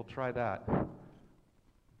today. We'll try that.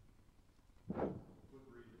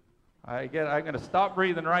 I'm going to stop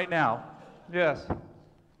breathing right now. Yes.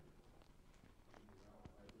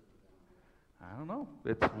 I don't know.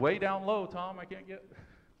 It's way down low, Tom. I can't get...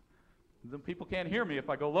 The people can't hear me if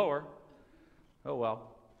I go lower. Oh,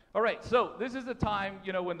 well. All right, so this is the time,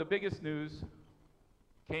 when the biggest news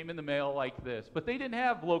came in the mail like this. But they didn't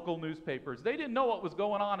have local newspapers. They didn't know what was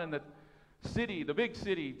going on in the city, the big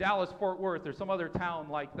city, Dallas, Fort Worth, or some other town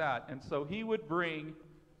like that. And so he would bring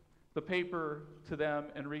the paper to them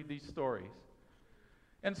and read these stories.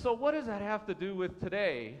 And so what does that have to do with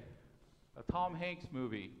today, a Tom Hanks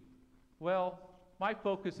movie? Well, my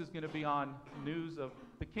focus is going to be on news of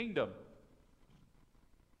the kingdom.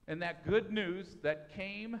 And that good news that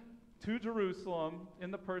came to Jerusalem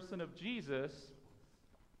in the person of Jesus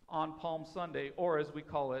on Palm Sunday, or as we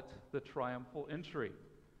call it, the triumphal entry.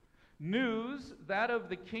 News that of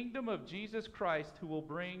the kingdom of Jesus Christ, who will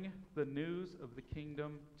bring the news of the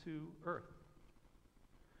kingdom to earth.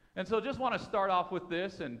 And so just want to start off with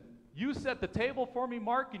this, and you set the table for me,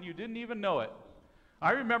 Mark, and you didn't even know it.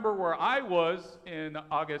 I remember where I was in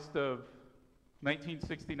August of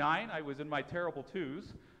 1969. I was in my terrible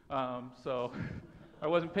twos, so I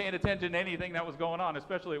wasn't paying attention to anything that was going on,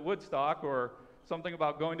 especially at Woodstock or something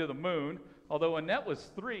about going to the moon. Although Annette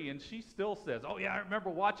was 3, and she still says, oh yeah, I remember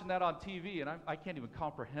watching that on TV, and I can't even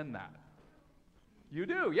comprehend that. You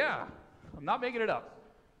do, yeah. I'm not making it up.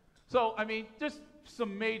 So, just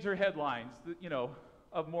some major headlines,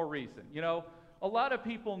 of more recent. A lot of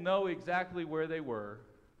people know exactly where they were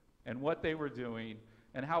and what they were doing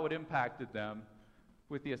and how it impacted them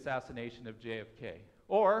with the assassination of JFK.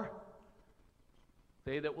 Or,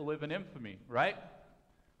 they that will live in infamy, right?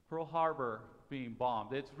 Pearl Harbor being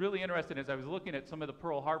bombed. It's really interesting as I was looking at some of the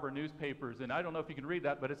Pearl Harbor newspapers, and I don't know if you can read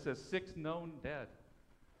that, but it says 6 known dead.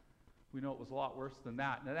 We know it was a lot worse than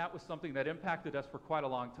that. And that was something that impacted us for quite a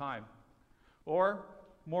long time. Or,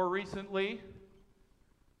 more recently,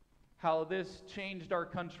 how this changed our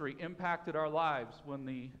country, impacted our lives when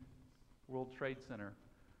the World Trade Center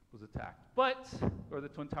was attacked. Or the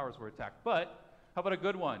Twin Towers were attacked. But, how about a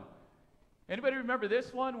good one? Anybody remember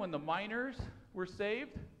this one, when the miners were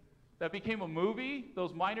saved? That became a movie,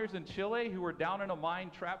 those miners in Chile who were down in a mine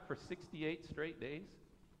trapped for 68 straight days.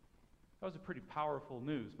 That was a pretty powerful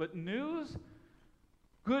news. But news,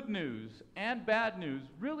 good news and bad news,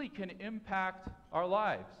 really can impact our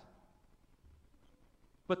lives.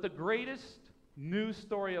 But the greatest news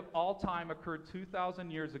story of all time occurred 2,000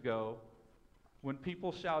 years ago when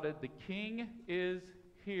people shouted, "The King is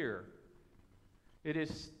here." It is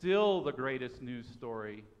still the greatest news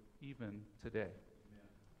story even today. Amen.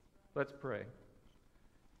 Let's pray.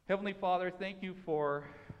 Heavenly Father, thank you for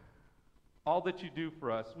all that you do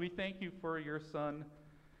for us. We thank you for your Son,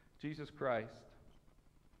 Jesus Christ,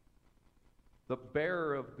 the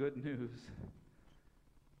bearer of good news.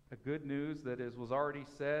 A good news that, as was already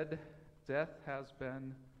said, death has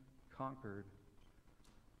been conquered.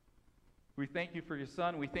 We thank you for your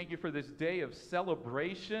Son. We thank you for this day of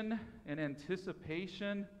celebration and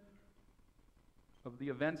anticipation of the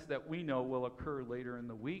events that we know will occur later in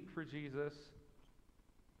the week for Jesus.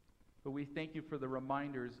 But we thank you for the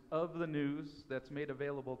reminders of the news that's made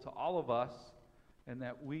available to all of us and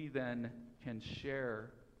that we then can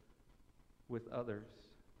share with others.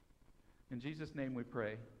 In Jesus' name we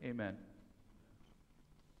pray. Amen.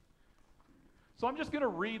 So I'm just going to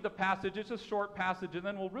read the passage. It's a short passage, and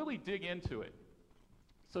then we'll really dig into it.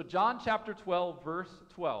 So John chapter 12, verse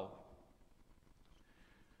 12.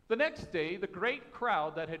 The next day, the great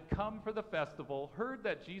crowd that had come for the festival heard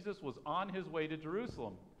that Jesus was on his way to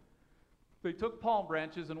Jerusalem. They took palm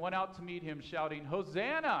branches and went out to meet him, shouting,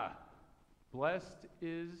 "Hosanna! Blessed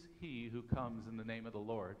is he who comes in the name of the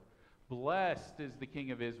Lord. Blessed is the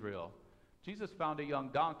King of Israel." Jesus found a young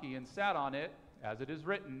donkey and sat on it, as it is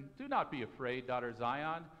written, "Do not be afraid, daughter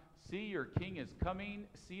Zion. See, your king is coming,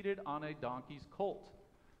 seated on a donkey's colt."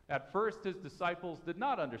 At first, his disciples did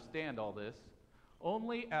not understand all this.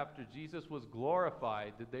 Only after Jesus was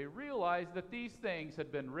glorified did they realize that these things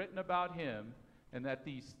had been written about him and that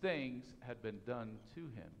these things had been done to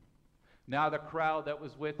him. Now the crowd that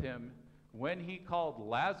was with him, when he called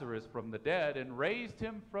Lazarus from the dead and raised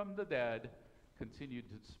him from the dead, continued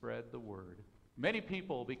to spread the word. Many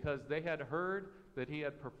people, because they had heard that he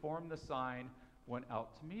had performed the sign, went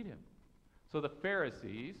out to meet him. So the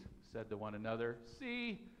Pharisees said to one another,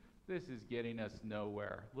 "See, this is getting us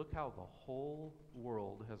nowhere. Look how the whole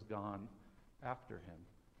world has gone after him."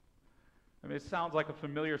 I mean, it sounds like a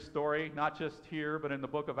familiar story, not just here, but in the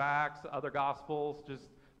book of Acts, other Gospels, just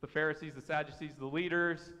the Pharisees, the Sadducees, the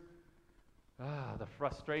leaders. The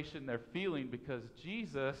frustration they're feeling because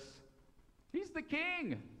Jesus, he's the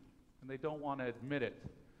king, and they don't want to admit it.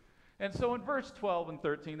 And so in verse 12 and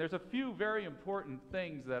 13, there's a few very important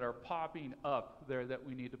things that are popping up there that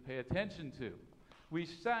we need to pay attention to. We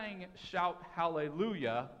sang shout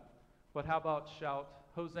hallelujah, but how about shout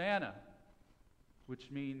Hosanna,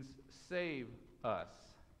 which means save us.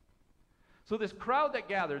 So this crowd that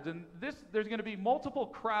gathers, and there's going to be multiple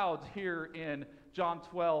crowds here in John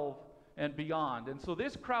 12 and beyond. And so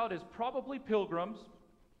this crowd is probably pilgrims,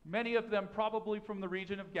 many of them probably from the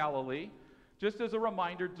region of Galilee. Just as a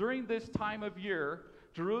reminder, during this time of year,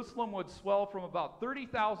 Jerusalem would swell from about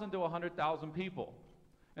 30,000 to 100,000 people.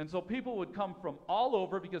 And so people would come from all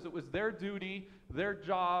over because it was their duty, their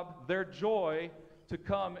job, their joy to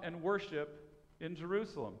come and worship in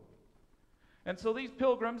Jerusalem. And so these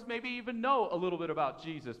pilgrims maybe even know a little bit about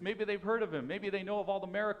Jesus. Maybe they've heard of him. Maybe they know of all the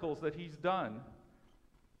miracles that he's done.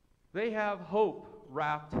 They have hope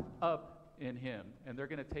wrapped up in him, and they're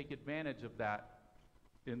going to take advantage of that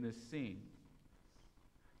in this scene.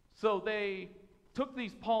 So they took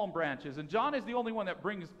these palm branches, and John is the only one that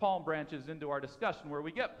brings palm branches into our discussion, where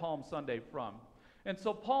we get Palm Sunday from. And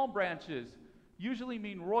so palm branches usually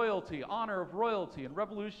mean royalty, honor of royalty. In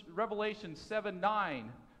Revelation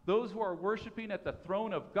 7:9, those who are worshiping at the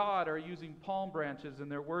throne of God are using palm branches in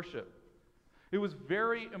their worship. It was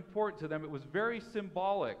very important to them. It was very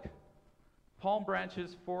symbolic. Palm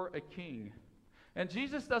branches for a king. And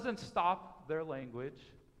Jesus doesn't stop their language.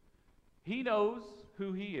 He knows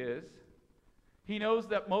who he is. He knows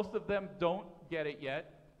that most of them don't get it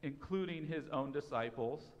yet, including his own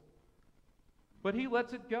disciples. But he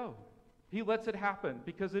lets it go. He lets it happen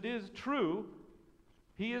because it is true.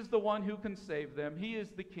 He is the one who can save them. He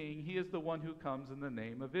is the king. He is the one who comes in the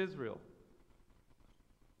name of Israel.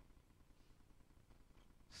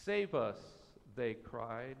 Save us, they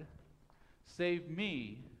cried. Save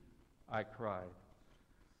me, I cried.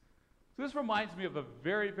 So this reminds me of a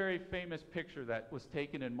very, very famous picture that was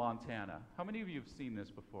taken in Montana. How many of you have seen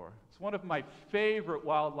this before? It's one of my favorite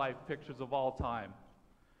wildlife pictures of all time.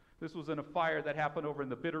 This was in a fire that happened over in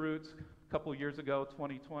the Bitterroots a couple years ago,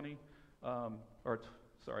 2020,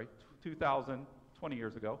 20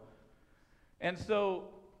 years ago. And so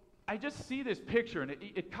I just see this picture, and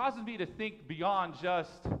it causes me to think beyond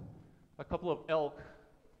just a couple of elk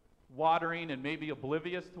watering and maybe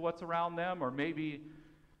oblivious to what's around them, or maybe,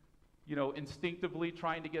 instinctively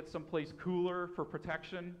trying to get someplace cooler for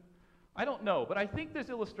protection. I don't know, but I think this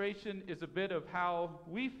illustration is a bit of how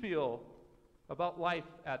we feel about life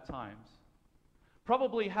at times.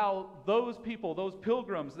 Probably how those people, those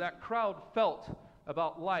pilgrims, that crowd felt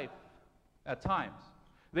about life at times.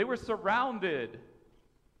 They were surrounded,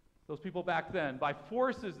 those people back then, by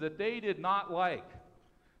forces that they did not like.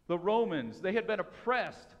 The Romans, they had been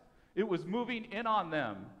oppressed. It was moving in on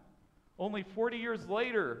them. Only 40 years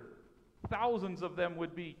later, thousands of them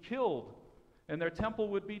would be killed, and their temple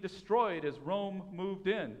would be destroyed as Rome moved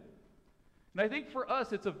in. And I think for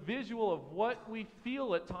us, it's a visual of what we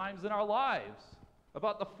feel at times in our lives,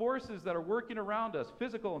 about the forces that are working around us,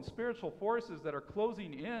 physical and spiritual forces that are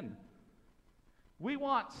closing in. We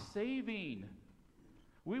want saving.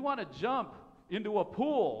 We want to jump into a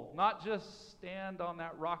pool, not just stand on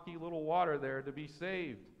that rocky little water there to be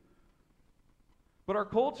saved. But our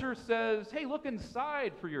culture says, hey, look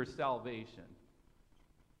inside for your salvation.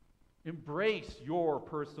 Embrace your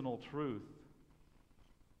personal truth.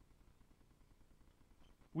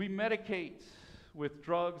 We medicate with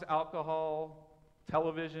drugs, alcohol,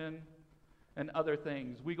 television, and other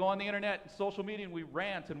things. We go on the internet and social media and we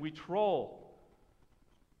rant and we troll.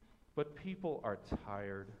 But people are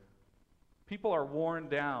tired. People are worn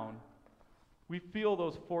down. We feel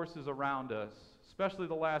those forces around us, especially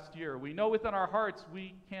the last year. We know within our hearts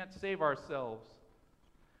we can't save ourselves.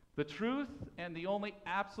 The truth, and the only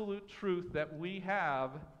absolute truth that we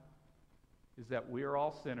have, is that we are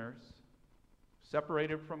all sinners,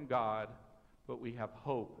 separated from God, but we have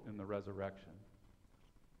hope in the resurrection.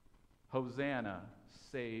 Hosanna,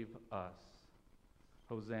 save us.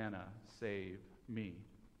 Hosanna, save me.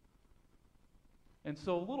 And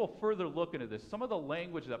so a little further look into this, some of the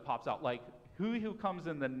language that pops out, like who comes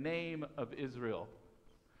in the name of Israel.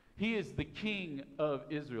 He is the King of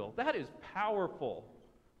Israel. That is powerful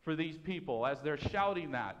for these people as they're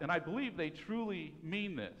shouting that. And I believe they truly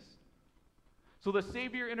mean this. So the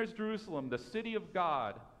Savior enters Jerusalem, the city of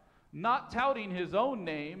God, not touting his own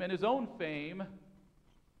name and his own fame.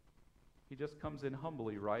 He just comes in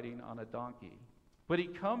humbly riding on a donkey. But he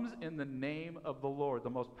comes in the name of the Lord, the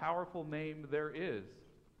most powerful name there is.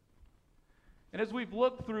 And as we've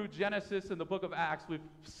looked through Genesis and the book of Acts, we've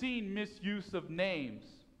seen misuse of names.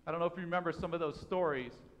 I don't know if you remember some of those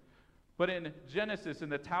stories. But in Genesis, in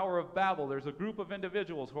the Tower of Babel, there's a group of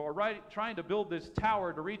individuals who are trying to build this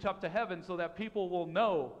tower to reach up to heaven so that people will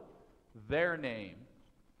know their name.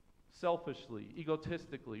 Selfishly,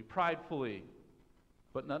 egotistically, pridefully.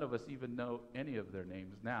 But none of us even know any of their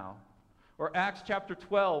names now. Or Acts chapter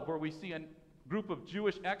 12, where we see a group of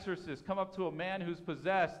Jewish exorcists come up to a man who's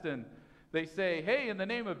possessed, and they say, hey, in the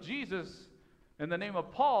name of Jesus, in the name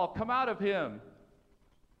of Paul, come out of him.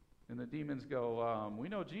 And the demons go, we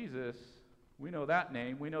know Jesus, we know that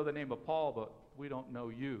name, we know the name of Paul, but we don't know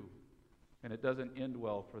you. And it doesn't end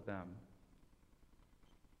well for them.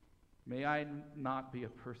 May I not be a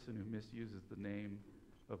person who misuses the name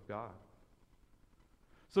of God.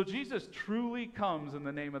 So Jesus truly comes in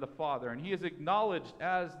the name of the Father, and he is acknowledged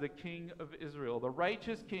as the King of Israel, the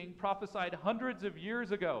righteous king prophesied hundreds of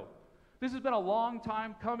years ago. This has been a long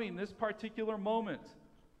time coming, this particular moment.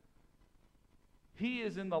 He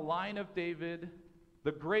is in the line of David,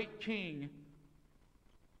 the great king,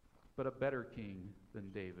 but a better king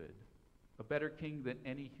than David. A better king than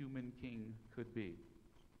any human king could be.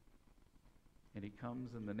 And he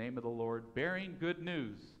comes in the name of the Lord, bearing good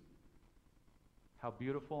news. How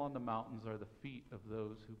beautiful on the mountains are the feet of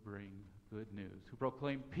those who bring good news, who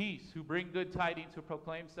proclaim peace, who bring good tidings, who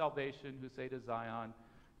proclaim salvation, who say to Zion,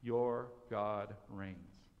 your God reigns.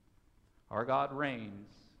 Our God reigns.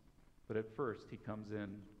 But at first, he comes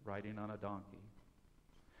in riding on a donkey.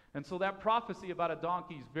 And so that prophecy about a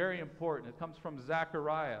donkey is very important. It comes from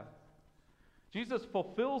Zechariah. Jesus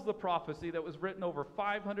fulfills the prophecy that was written over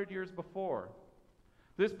 500 years before.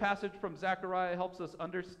 This passage from Zechariah helps us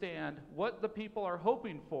understand what the people are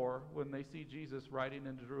hoping for when they see Jesus riding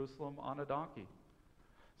into Jerusalem on a donkey.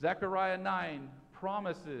 Zechariah 9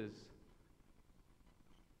 promises,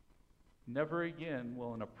 never again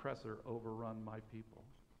will an oppressor overrun my people.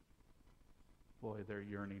 Boy, they're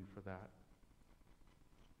yearning for that.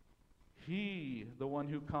 He, the one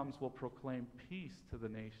who comes, will proclaim peace to the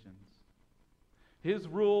nations. His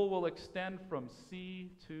rule will extend from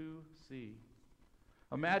sea to sea.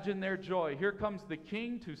 Imagine their joy. Here comes the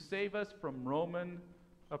king to save us from Roman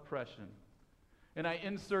oppression. And I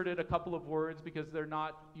inserted a couple of words because they're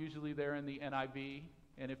not usually there in the NIV.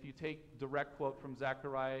 And if you take direct quote from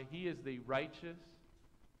Zechariah, he is the righteous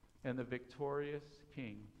and the victorious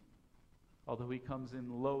king, although he comes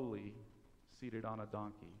in lowly, seated on a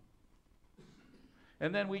donkey.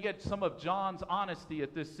 And then we get some of John's honesty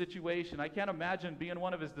at this situation. I can't imagine being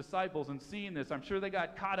one of his disciples and seeing this. I'm sure they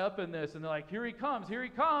got caught up in this, and they're like, here he comes, here he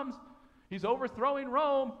comes. He's overthrowing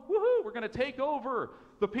Rome. Woohoo, we're going to take over.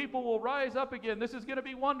 The people will rise up again. This is going to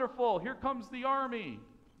be wonderful. Here comes the army.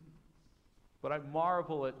 But I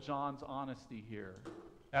marvel at John's honesty here.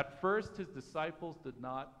 At first, his disciples did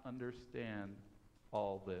not understand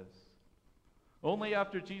all this. Only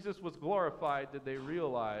after Jesus was glorified did they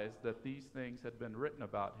realize that these things had been written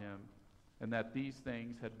about him and that these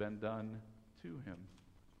things had been done to him.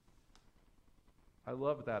 I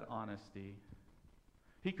love that honesty.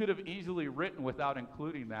 He could have easily written without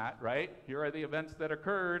including that, right? Here are the events that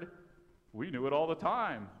occurred. We knew it all the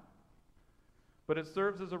time. But it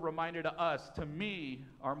serves as a reminder to us, to me,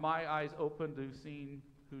 are my eyes open to seeing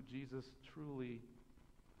who Jesus truly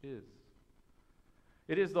is.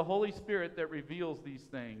 It is the Holy Spirit that reveals these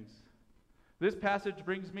things. This passage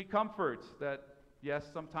brings me comfort that, yes,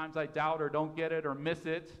 sometimes I doubt or don't get it or miss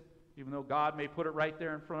it, even though God may put it right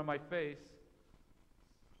there in front of my face.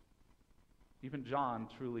 Even John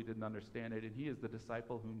truly didn't understand it, and he is the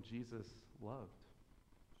disciple whom Jesus loved.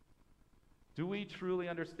 Do we truly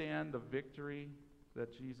understand the victory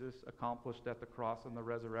that Jesus accomplished at the cross and the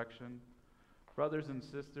resurrection? Brothers and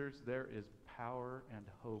sisters, there is power and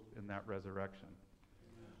hope in that resurrection.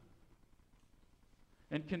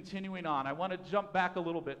 And continuing on, I want to jump back a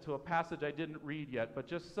little bit to a passage I didn't read yet, but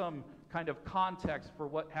just some kind of context for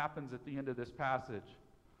what happens at the end of this passage.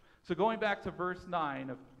 So going back to verse 9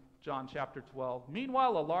 of John chapter 12,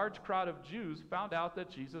 meanwhile, a large crowd of Jews found out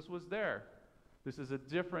that Jesus was there. This is a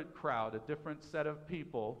different crowd, a different set of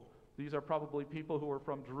people. These are probably people who are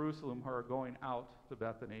from Jerusalem who are going out to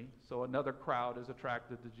Bethany. So another crowd is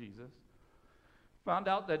attracted to Jesus. Found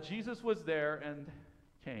out that Jesus was there and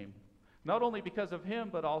came. Not only because of him,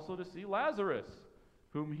 but also to see Lazarus,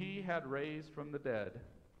 whom he had raised from the dead.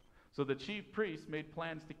 So the chief priests made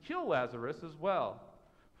plans to kill Lazarus as well,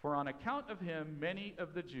 for on account of him, many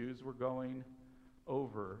of the Jews were going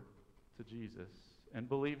over to Jesus and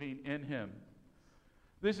believing in him.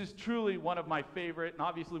 This is truly one of my favorite and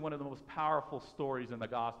obviously one of the most powerful stories in the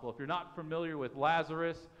gospel. If you're not familiar with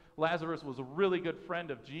Lazarus, Lazarus was a really good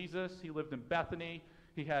friend of Jesus. He lived in Bethany.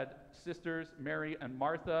 He had sisters, Mary and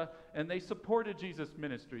Martha, and they supported Jesus'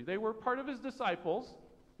 ministry. They were part of his disciples.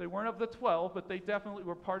 They weren't of the 12, but they definitely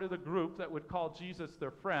were part of the group that would call Jesus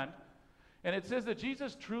their friend. And it says that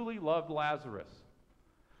Jesus truly loved Lazarus.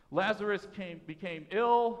 Lazarus became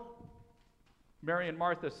ill. Mary and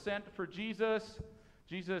Martha sent for Jesus.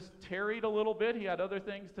 Jesus tarried a little bit. He had other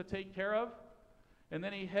things to take care of. And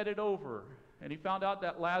then he headed over, and he found out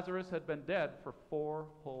that Lazarus had been dead for 4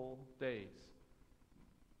 whole days.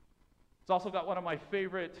 It's also got one of my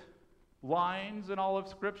favorite lines in all of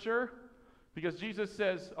Scripture, because Jesus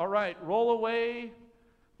says, all right, roll away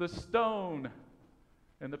the stone.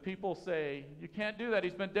 And the people say, you can't do that.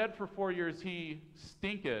 He's been dead for 4 years. He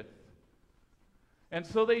stinketh. And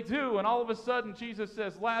so they do, and all of a sudden Jesus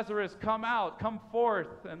says, Lazarus, come out, come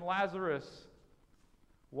forth. And Lazarus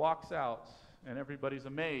walks out, and everybody's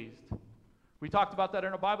amazed. We talked about that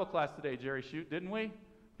in a Bible class today, Jerry Shute, didn't we?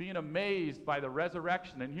 Being amazed by the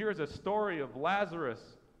resurrection. And here's a story of Lazarus,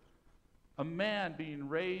 a man being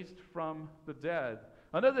raised from the dead.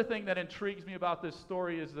 Another thing that intrigues me about this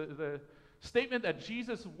story is the statement that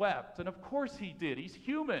Jesus wept. And of course he did. He's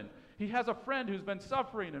human. He has a friend who's been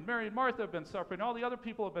suffering, and Mary and Martha have been suffering. All the other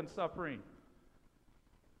people have been suffering.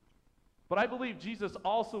 But I believe Jesus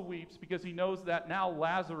also weeps because he knows that now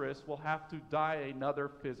Lazarus will have to die another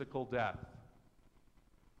physical death.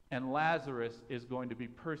 And Lazarus is going to be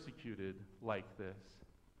persecuted like this.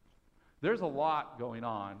 There's a lot going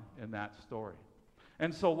on in that story.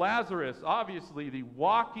 And so Lazarus, obviously the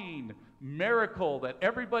walking miracle that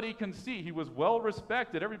everybody can see, he was well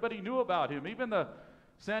respected. Everybody knew about him. Even the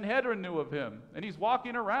Sanhedrin knew of him. And he's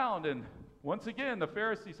walking around, and once again, the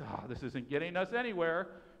Pharisees, this isn't getting us anywhere.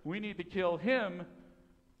 We need to kill him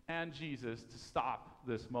and Jesus to stop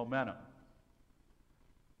this momentum.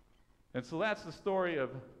 And so that's the story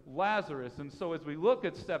of Lazarus. And so as we look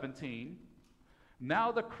at 17,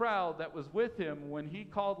 now the crowd that was with him when he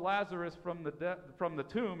called Lazarus from the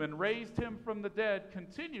tomb and raised him from the dead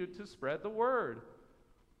continued to spread the word.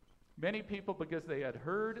 Many people, because they had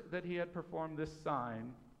heard that he had performed this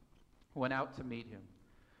sign, went out to meet him.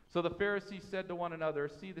 So the Pharisees said to one another,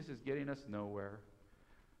 see, this is getting us nowhere.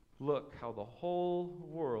 Look how the whole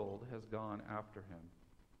world has gone after him.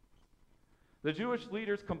 The Jewish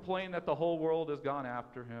leaders complain that the whole world has gone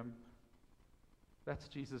after him. That's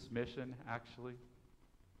Jesus' mission, actually,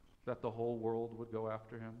 that the whole world would go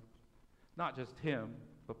after him. Not just him,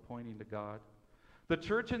 but pointing to God. The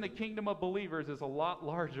church in the kingdom of believers is a lot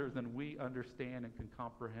larger than we understand and can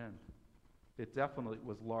comprehend. It definitely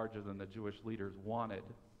was larger than the Jewish leaders wanted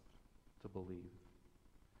to believe.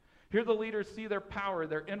 Here the leaders see their power,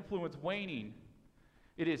 their influence waning.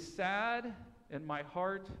 It is sad, and my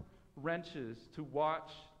heart wrenches to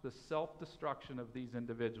watch the self-destruction of these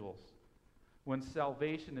individuals when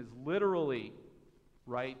salvation is literally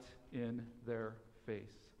right in their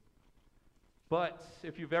face. But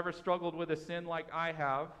if you've ever struggled with a sin like I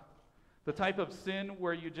have, the type of sin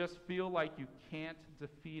where you just feel like you can't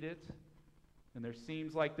defeat it, and there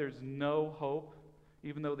seems like there's no hope,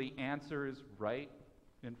 even though the answer is right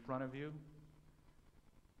in front of you,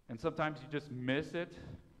 and sometimes you just miss it,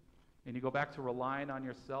 and you go back to relying on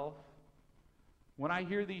yourself. When I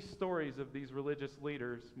hear these stories of these religious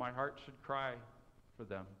leaders, my heart should cry for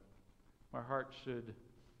them. My heart should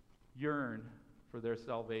yearn for their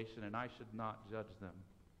salvation, and I should not judge them.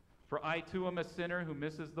 For I too am a sinner who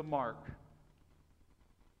misses the mark,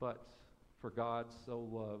 but for God so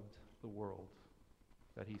loved the world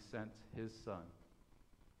that he sent his Son.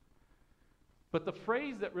 But the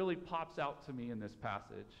phrase that really pops out to me in this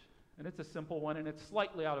passage, and it's a simple one, and it's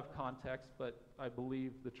slightly out of context, but I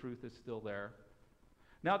believe the truth is still there.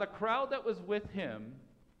 Now the crowd that was with him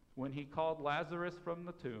when he called Lazarus from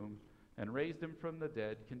the tomb and raised him from the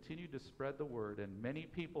dead continued to spread the word, and many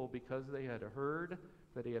people, because they had heard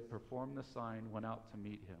that he had performed the sign, went out to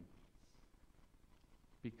meet him.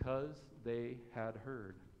 Because they had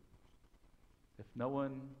heard. If no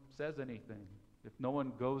one says anything, if no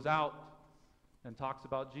one goes out and talks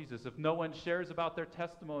about Jesus, if no one shares about their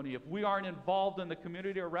testimony, if we aren't involved in the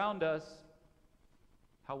community around us,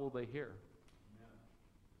 how will they hear?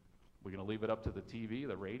 We're going to leave it up to the TV,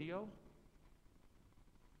 the radio?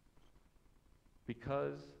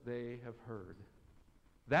 Because they have heard.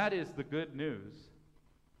 That is the good news.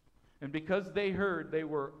 And because they heard, they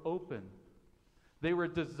were open. They were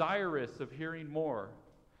desirous of hearing more.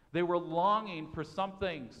 They were longing for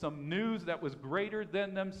something, some news that was greater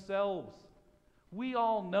than themselves. We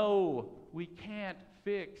all know we can't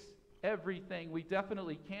fix everything. We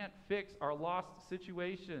definitely can't fix our lost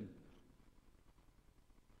situation.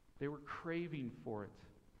 They were craving for it.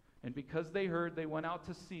 And because they heard, they went out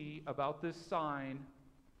to see about this sign.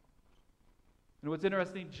 And what's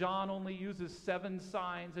interesting, John only uses 7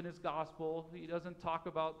 signs in his gospel. He doesn't talk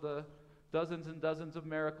about the dozens and dozens of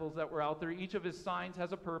miracles that were out there. Each of his signs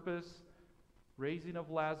has a purpose: raising of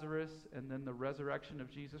Lazarus and then the resurrection of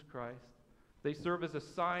Jesus Christ. They serve as a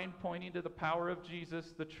sign pointing to the power of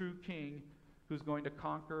Jesus, the true King, who's going to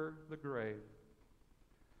conquer the grave.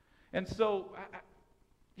 And so,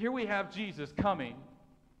 here we have Jesus coming.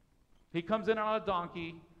 He comes in on a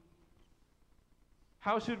donkey.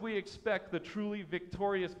 How should we expect the truly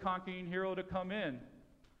victorious, conquering hero to come in?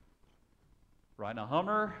 Riding a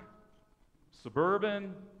Hummer,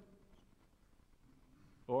 Suburban,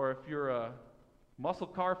 or if you're a muscle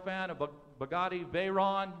car fan, a Bugatti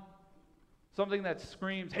Veyron, something that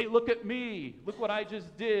screams, "Hey, look at me, look what I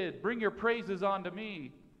just did, bring your praises onto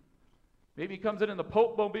me." Maybe he comes in the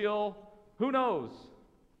Pope Mobile, who knows?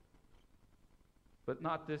 But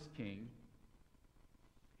not this king.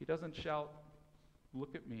 He doesn't shout,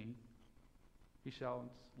 "Look at me." He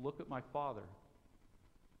shouts, "Look at my Father."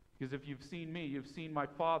 Because if you've seen me, you've seen my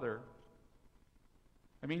Father.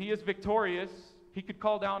 I mean, he is victorious. He could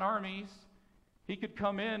call down armies. He could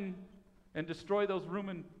come in and destroy those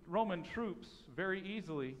Roman troops very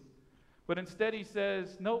easily. But instead he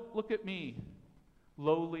says, "Nope, look at me,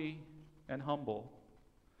 lowly and humble."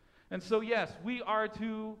 And so, yes, we are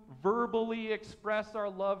to verbally express our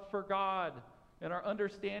love for God and our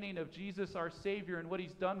understanding of Jesus, our Savior, and what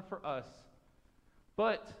he's done for us.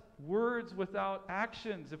 But words without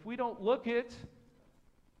actions, if we don't look it,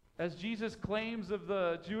 as Jesus claims of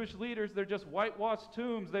the Jewish leaders, they're just whitewashed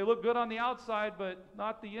tombs. They look good on the outside, but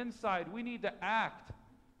not the inside. We need to act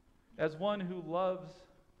as one who loves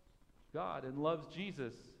God and loves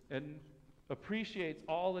Jesus and appreciates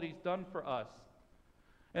all that he's done for us.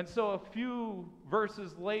 And so a few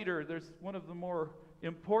verses later, there's one of the more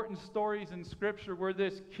important stories in Scripture where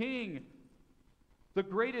this king, the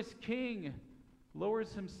greatest king,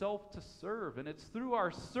 lowers himself to serve. And it's through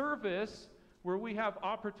our service where we have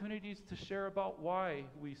opportunities to share about why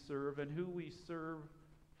we serve and who we serve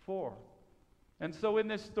for. And so in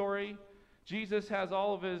this story, Jesus has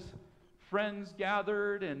all of his friends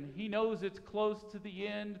gathered, and he knows it's close to the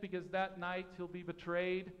end because that night he'll be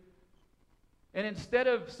betrayed. And instead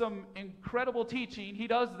of some incredible teaching, he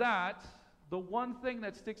does that. The one thing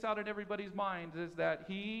that sticks out in everybody's minds is that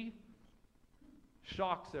he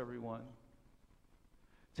shocks everyone.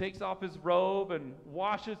 Takes off his robe and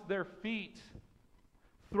washes their feet.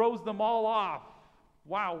 Throws them all off.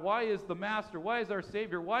 Wow, why is the Master, why is our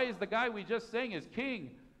Savior, why is the guy we just sang as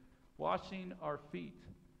King washing our feet?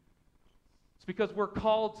 It's because we're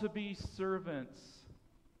called to be servants.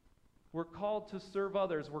 We're called to serve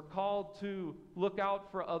others. We're called to look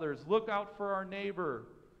out for others. Look out for our neighbor.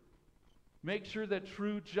 Make sure that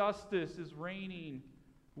true justice is reigning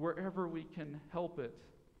wherever we can help it.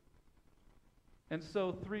 And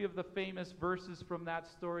so 3 of the famous verses from that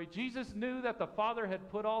story. Jesus knew that the Father had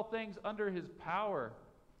put all things under his power.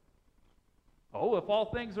 Oh, if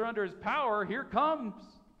all things are under his power, here comes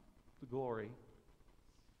the glory.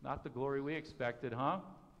 Not the glory we expected, huh?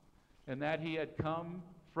 And that he had come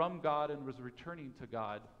from God and was returning to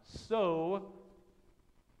God. So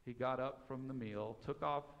he got up from the meal, took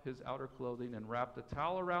off his outer clothing, and wrapped a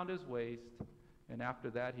towel around his waist. And after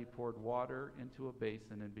that, he poured water into a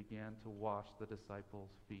basin and began to wash the disciples'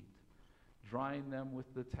 feet, drying them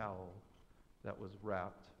with the towel that was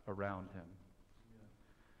wrapped around him.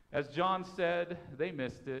 Yeah. As John said, they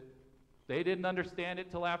missed it. They didn't understand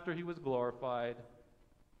it till after he was glorified.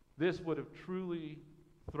 This would have truly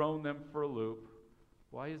thrown them for a loop.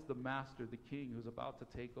 Why is the Master, the King, who's about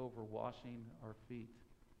to take over, washing our feet?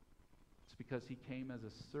 It's because he came as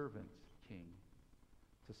a servant king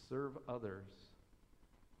to serve others.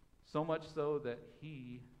 So much so that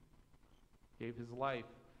he gave his life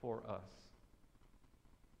for us.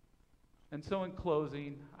 And so in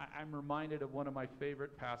closing, I'm reminded of one of my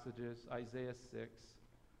favorite passages, Isaiah 6.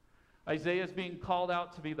 Isaiah is being called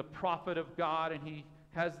out to be the prophet of God, and he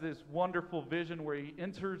has this wonderful vision where he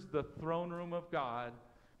enters the throne room of God,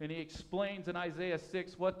 and he explains in Isaiah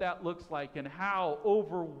 6 what that looks like and how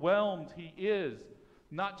overwhelmed he is,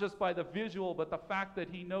 not just by the visual, but the fact that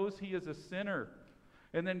he knows he is a sinner.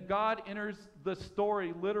 And then God enters the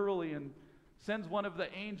story literally and sends one of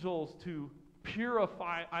the angels to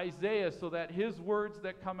purify Isaiah so that his words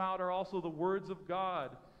that come out are also the words of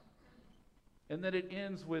God. And then it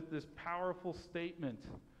ends with this powerful statement.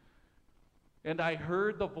 And I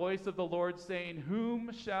heard the voice of the Lord saying,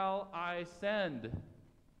 "Whom shall I send?"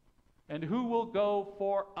 And who will go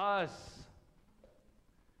for us?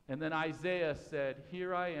 And then Isaiah said,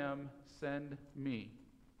 Here I am, send me.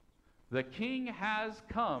 The King has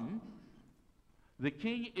come. The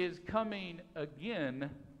King is coming again.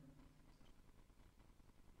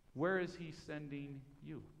 Where is he sending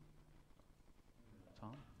you?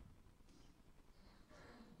 Tom?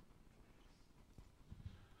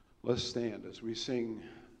 Let's stand as we sing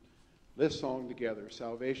this song together.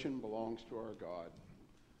 Salvation belongs to our God.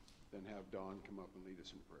 Then have Don come up and lead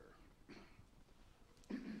us in prayer.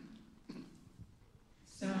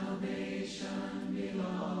 Salvation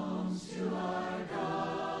belongs to our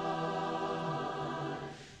God,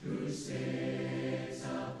 who sits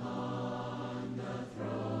upon the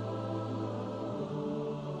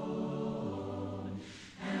throne,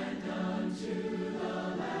 and unto the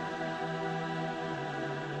Lamb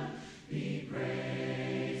be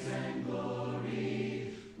praise and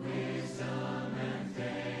glory, wisdom and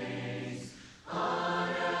thanks,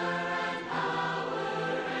 honor and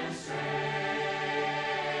power and strength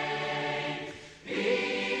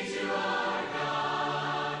be to our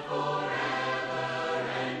God forever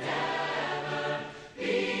and ever.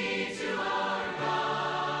 Be to our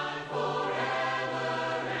God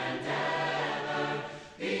forever and ever.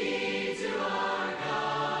 Be to our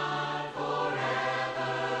God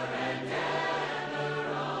forever and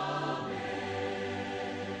ever. Amen.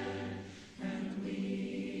 And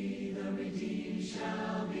we, the redeemed,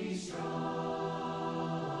 shall be strong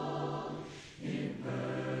in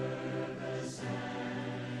purpose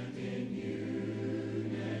and in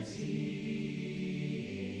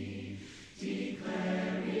unity,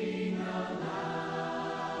 declaring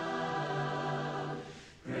aloud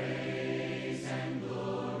praise and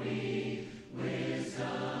glory,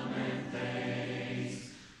 wisdom and thanks,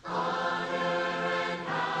 honor and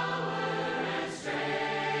power and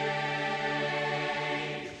strength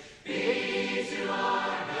be to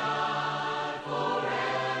our God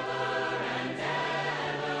forever and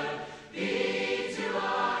ever. Be to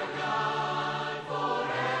our God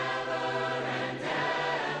forever and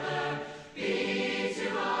ever. Be to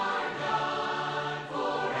our God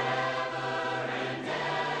forever and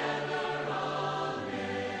ever. Amen.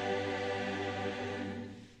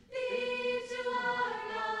 Be to our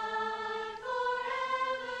God forever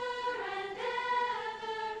and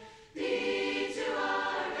ever. Be to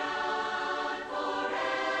our God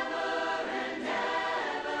forever and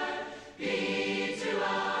ever. Be to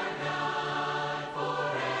our God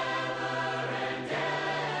forever and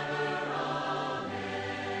ever. Amen.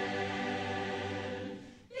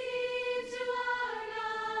 Be to our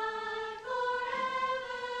God forever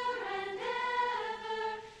and ever.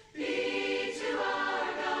 Be to our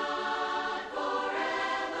God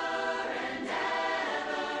forever and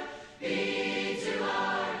ever. Be to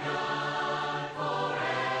our God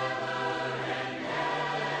forever and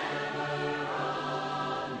ever.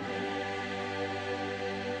 Amen.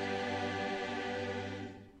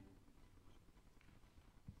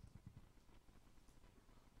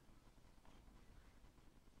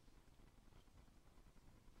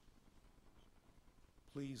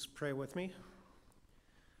 Please pray with me.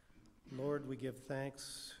 Lord, we give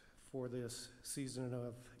thanks for this season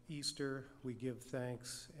of Easter. We give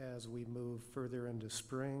thanks as we move further into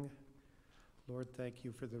spring. Lord, thank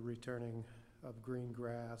you for the returning of green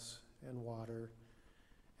grass and water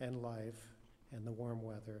and life and the warm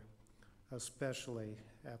weather, especially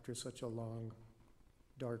after such a long,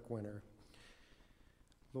 dark winter.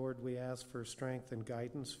 Lord, we ask for strength and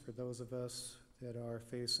guidance for those of us that are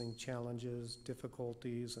facing challenges,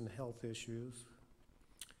 difficulties, and health issues.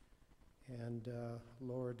 And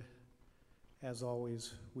Lord, as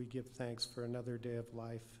always, we give thanks for another day of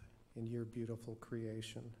life in your beautiful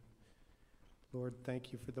creation. Lord,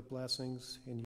 thank you for the blessings in